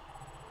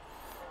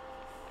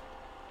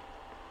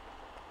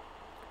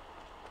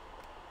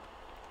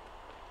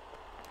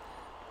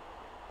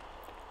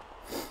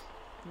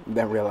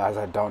 Then realize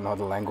I don't know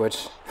the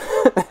language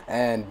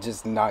and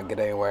just not get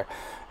anywhere.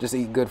 Just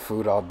eat good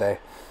food all day.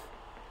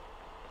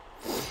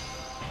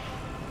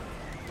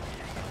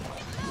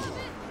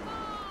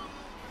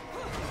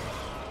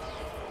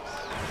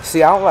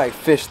 See, I don't like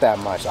fish that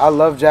much. I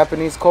love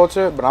Japanese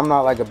culture, but I'm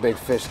not like a big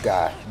fish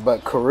guy.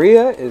 But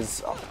Korea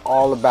is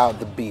all about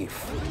the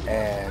beef,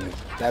 and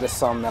that is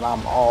something that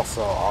I'm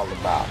also all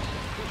about.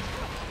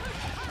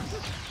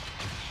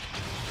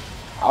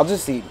 I'll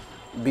just eat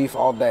beef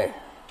all day.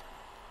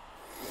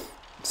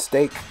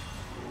 Steak,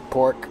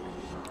 pork,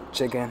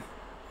 chicken,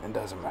 it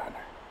doesn't matter.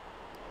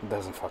 It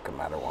doesn't fucking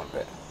matter one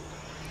bit.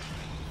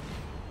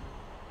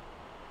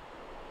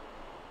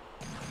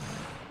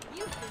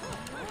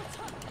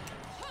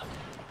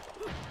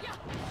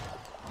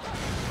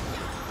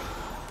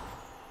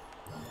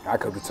 I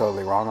could be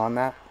totally wrong on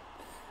that.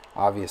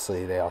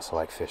 Obviously, they also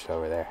like fish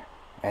over there.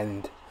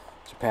 And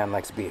Japan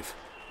likes beef.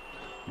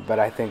 But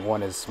I think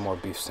one is more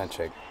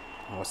beef-centric.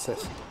 What's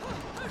this?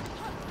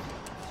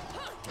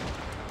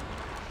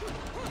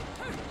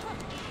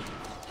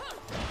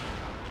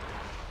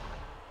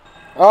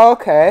 Oh,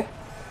 okay.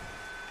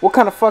 What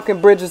kind of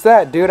fucking bridge is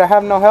that, dude? I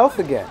have no health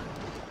again.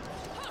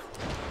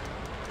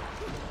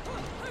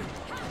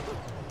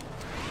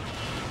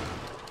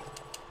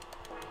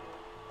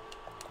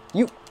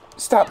 You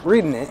stop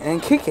reading it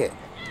and kick it.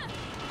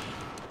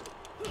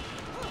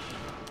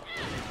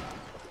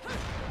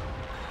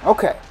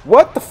 Okay,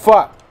 what the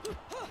fuck?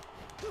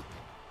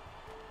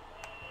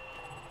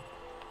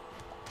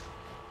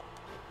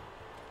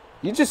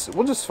 We'll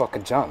just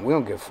fucking jump. We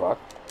don't give a fuck.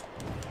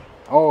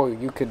 Oh,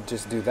 you could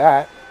just do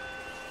that.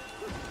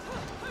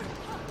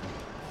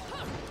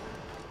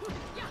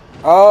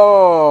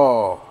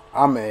 Oh,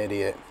 I'm an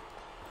idiot.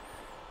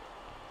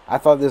 I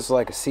thought this was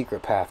like a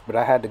secret path, but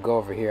I had to go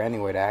over here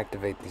anyway to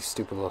activate these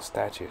stupid little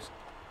statues.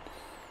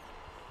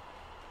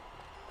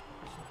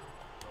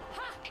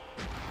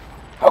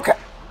 Okay,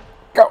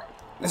 go.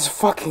 This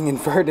fucking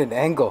inverted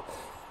angle.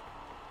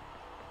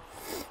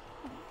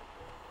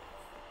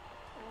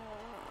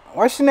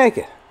 Why is she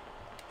naked?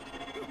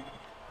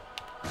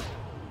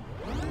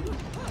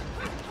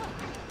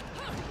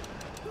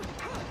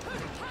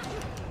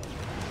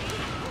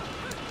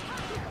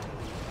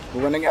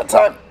 We're running out of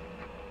time.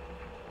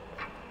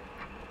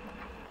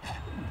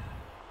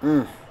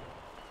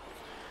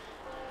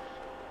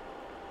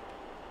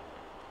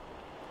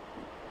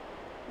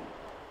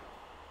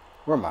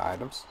 Where are my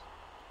items?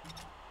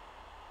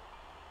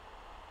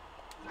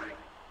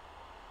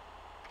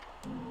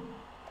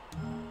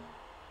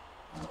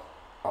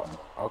 Oh,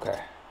 okay.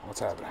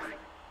 What's happening?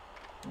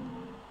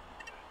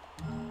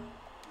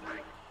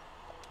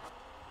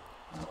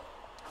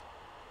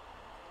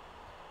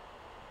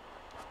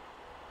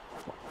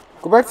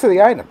 Go back to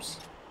the items.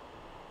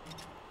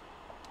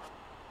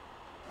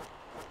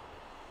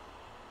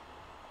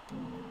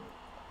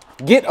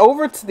 Get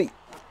over to the...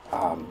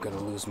 Oh, I'm gonna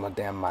lose my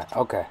damn mind.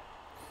 Okay.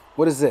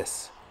 What is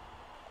this?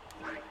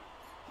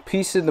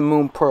 Piece of the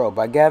Moon Pearl.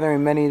 By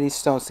gathering many of these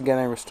stones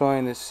together and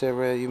restoring this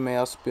silver, you may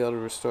also be able to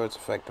restore its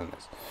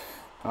effectiveness.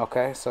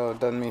 Okay, so it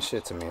doesn't mean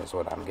shit to me is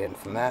what I'm getting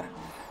from that.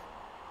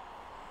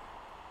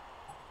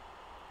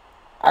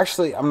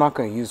 Actually, I'm not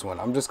going to use one.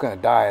 I'm just going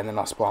to die and then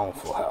I'll spawn with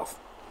full health.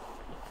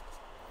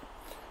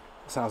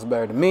 Sounds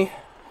better to me.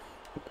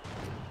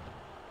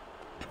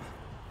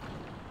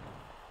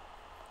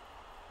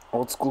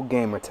 Old school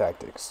gamer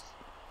tactics.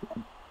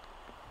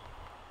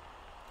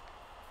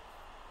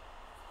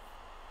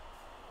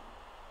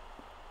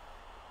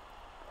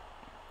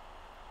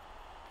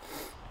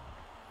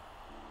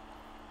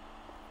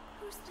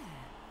 Who's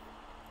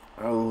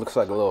there? Oh, looks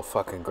like a little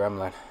fucking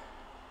gremlin.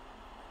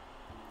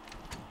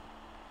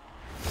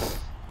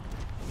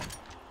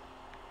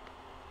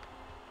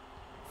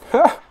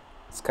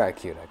 It's kind of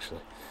cute, actually.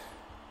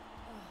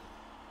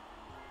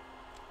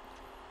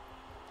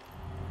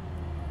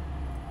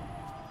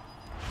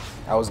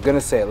 I was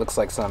gonna say it looks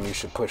like something you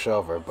should push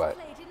over, but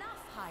Played enough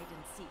hide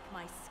and seek,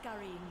 my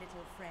scurrying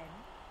little friend.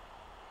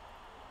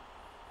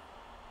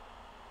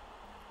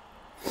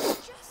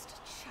 Just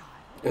a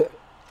child.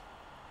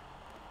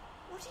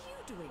 What are you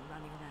doing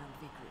running around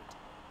Vigrid?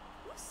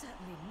 You're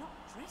certainly not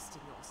dressed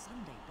in your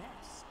Sunday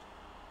best.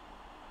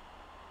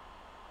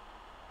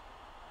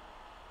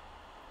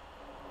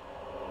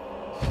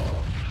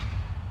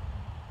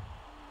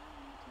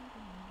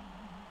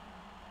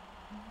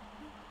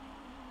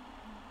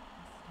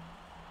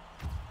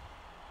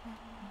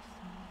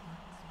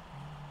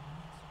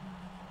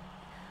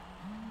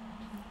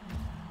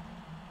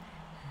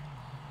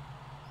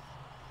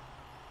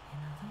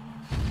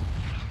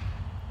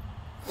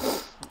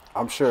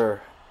 I'm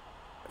sure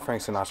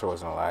Frank Sinatra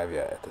wasn't alive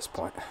yet at this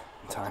point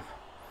in time.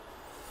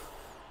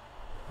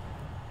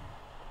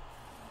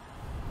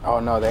 Oh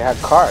no, they had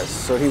cars,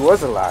 so he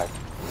was alive.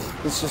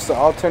 It's just an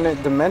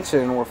alternate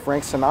dimension where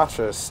Frank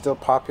Sinatra is still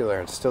popular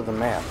and still the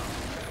man.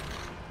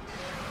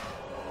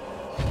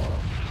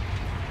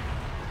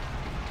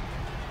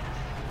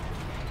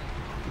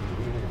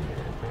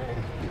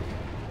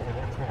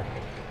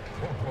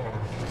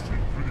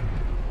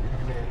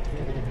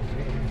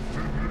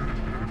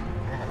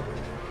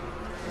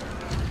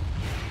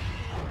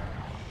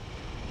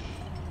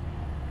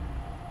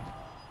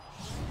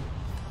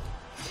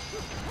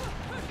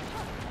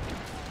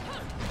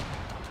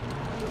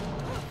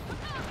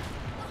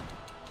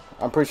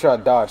 I'm pretty sure I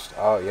dodged.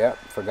 Oh, yeah,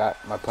 forgot.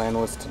 My plan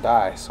was to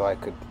die so I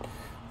could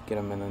get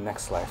him in the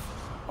next life.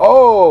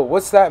 Oh,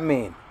 what's that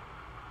mean?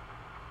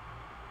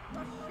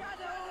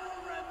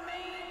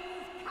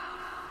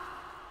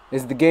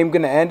 Is the game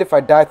gonna end if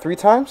I die 3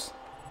 times?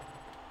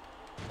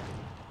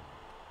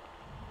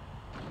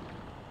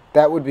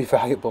 That would be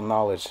valuable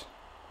knowledge.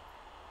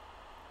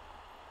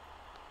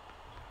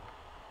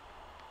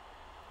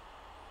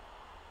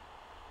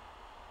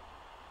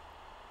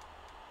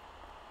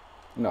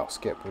 No,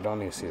 skip. We don't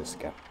need to see this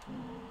again.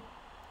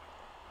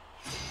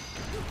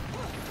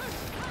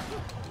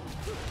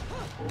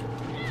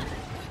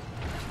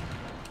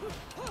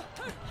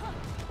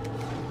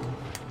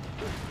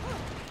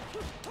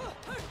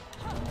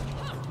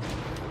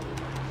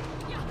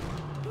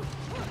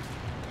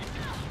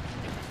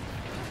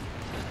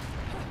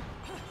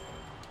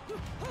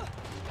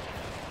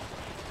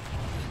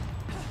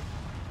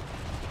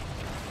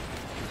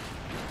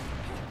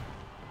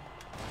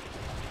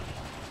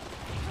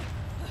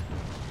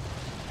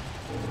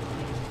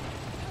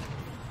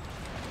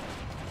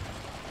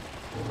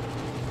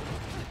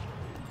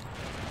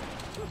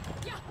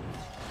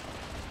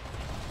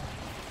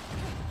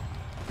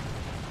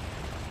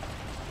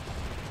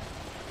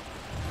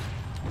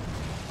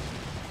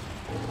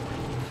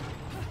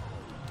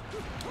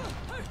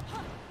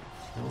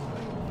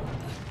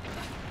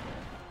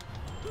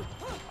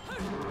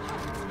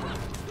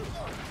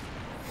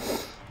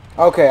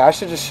 Okay, I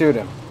should just shoot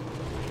him.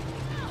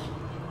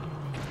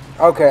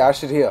 Okay, I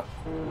should heal.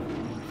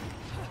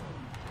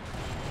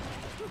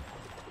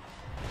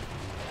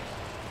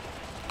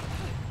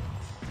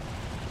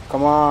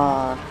 Come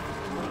on.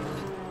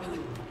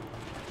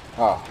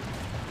 Oh.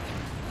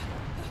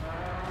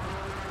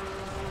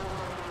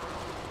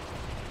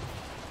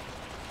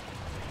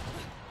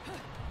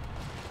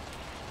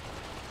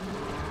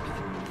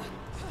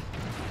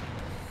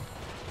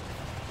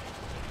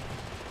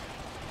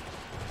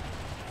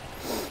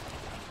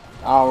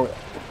 Oh.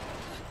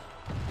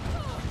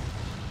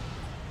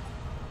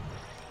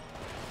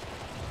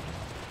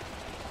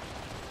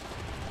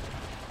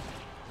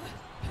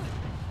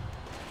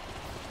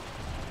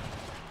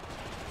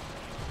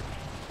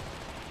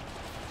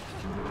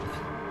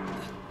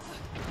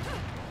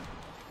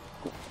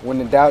 When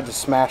in doubt,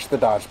 just smash the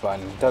dodge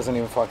button. It doesn't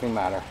even fucking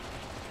matter.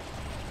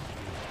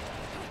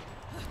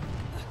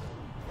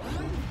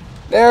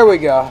 There we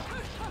go.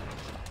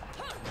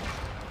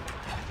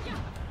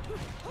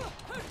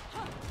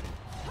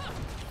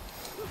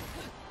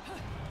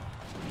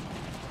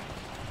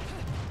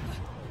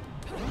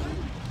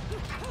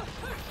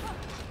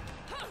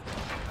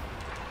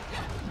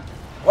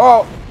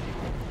 Oh!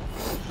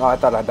 Oh, I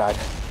thought I died.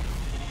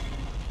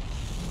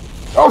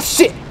 Oh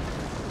shit!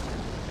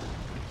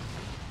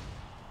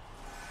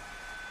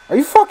 Are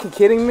you fucking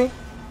kidding me?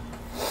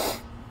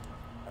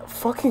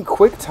 Fucking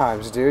quick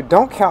times, dude.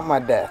 Don't count my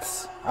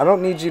deaths. I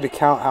don't need you to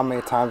count how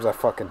many times I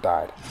fucking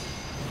died.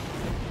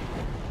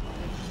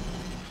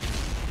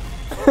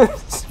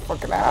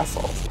 Fucking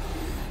assholes.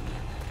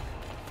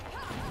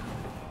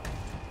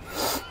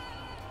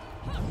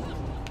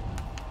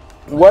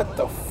 What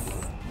the f...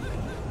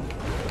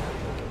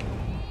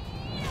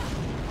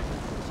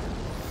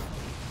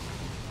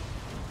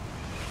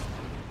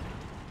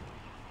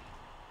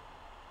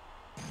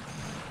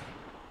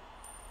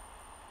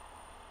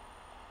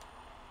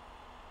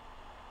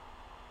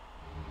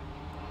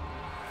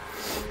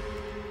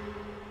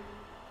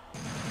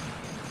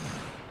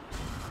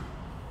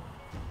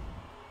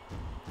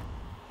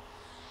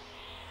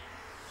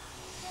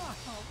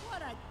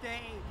 What a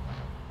day!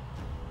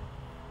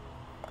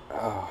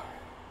 Oh.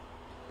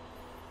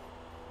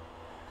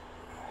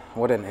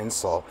 What an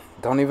insult.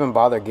 Don't even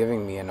bother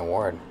giving me an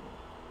award.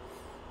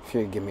 If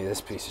you give me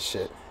this piece of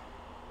shit.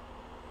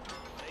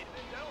 Ladies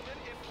and gentlemen,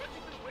 it's what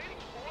you've been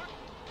waiting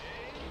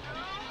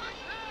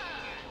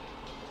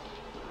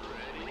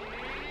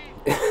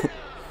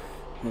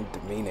for.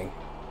 Demeaning.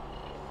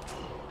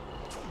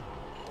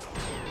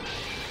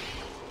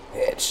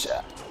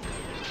 Headshot.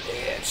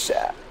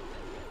 Headshot.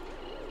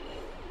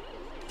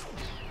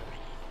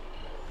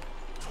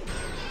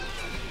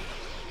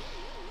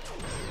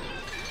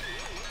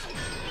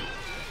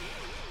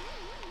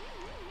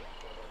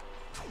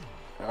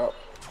 Oh.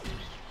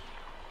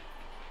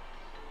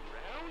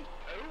 Round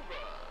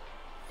over.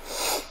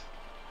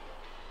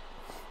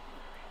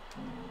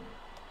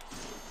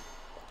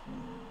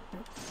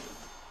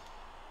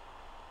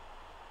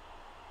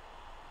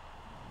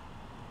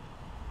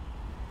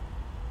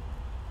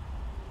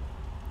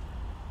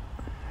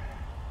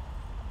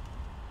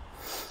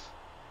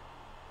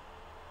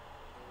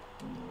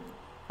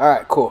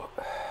 Alright, cool.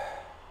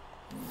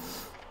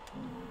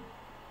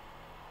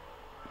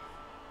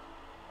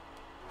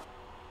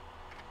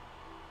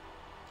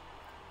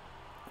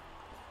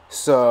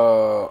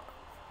 So,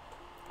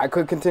 I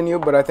could continue,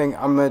 but I think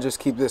I'm going to just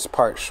keep this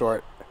part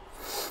short.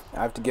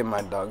 I have to give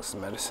my dog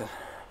some medicine.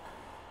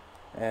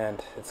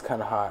 And it's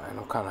kind of hot, and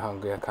I'm kind of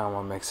hungry. I kind of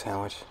want to make a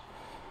sandwich.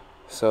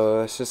 So,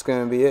 that's just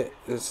going to be it.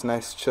 This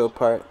nice chill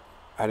part.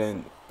 I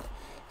didn't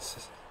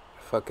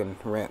fucking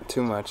rant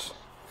too much.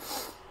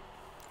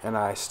 And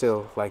I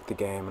still like the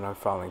game, and I'm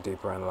falling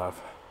deeper in love.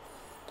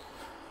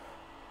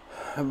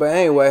 But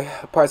anyway,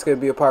 a part's going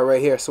to be a part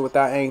right here. So,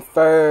 without any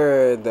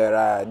further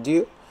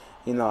ado...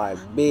 You know I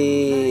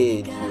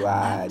bid you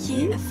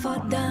adieu.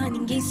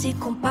 And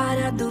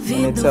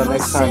until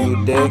next time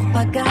you dig.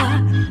 Bye.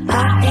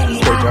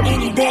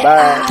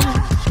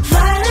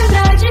 Vai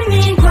lembrar de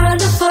mim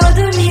quando for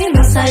dormir,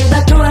 não saio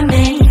da tua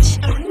mente.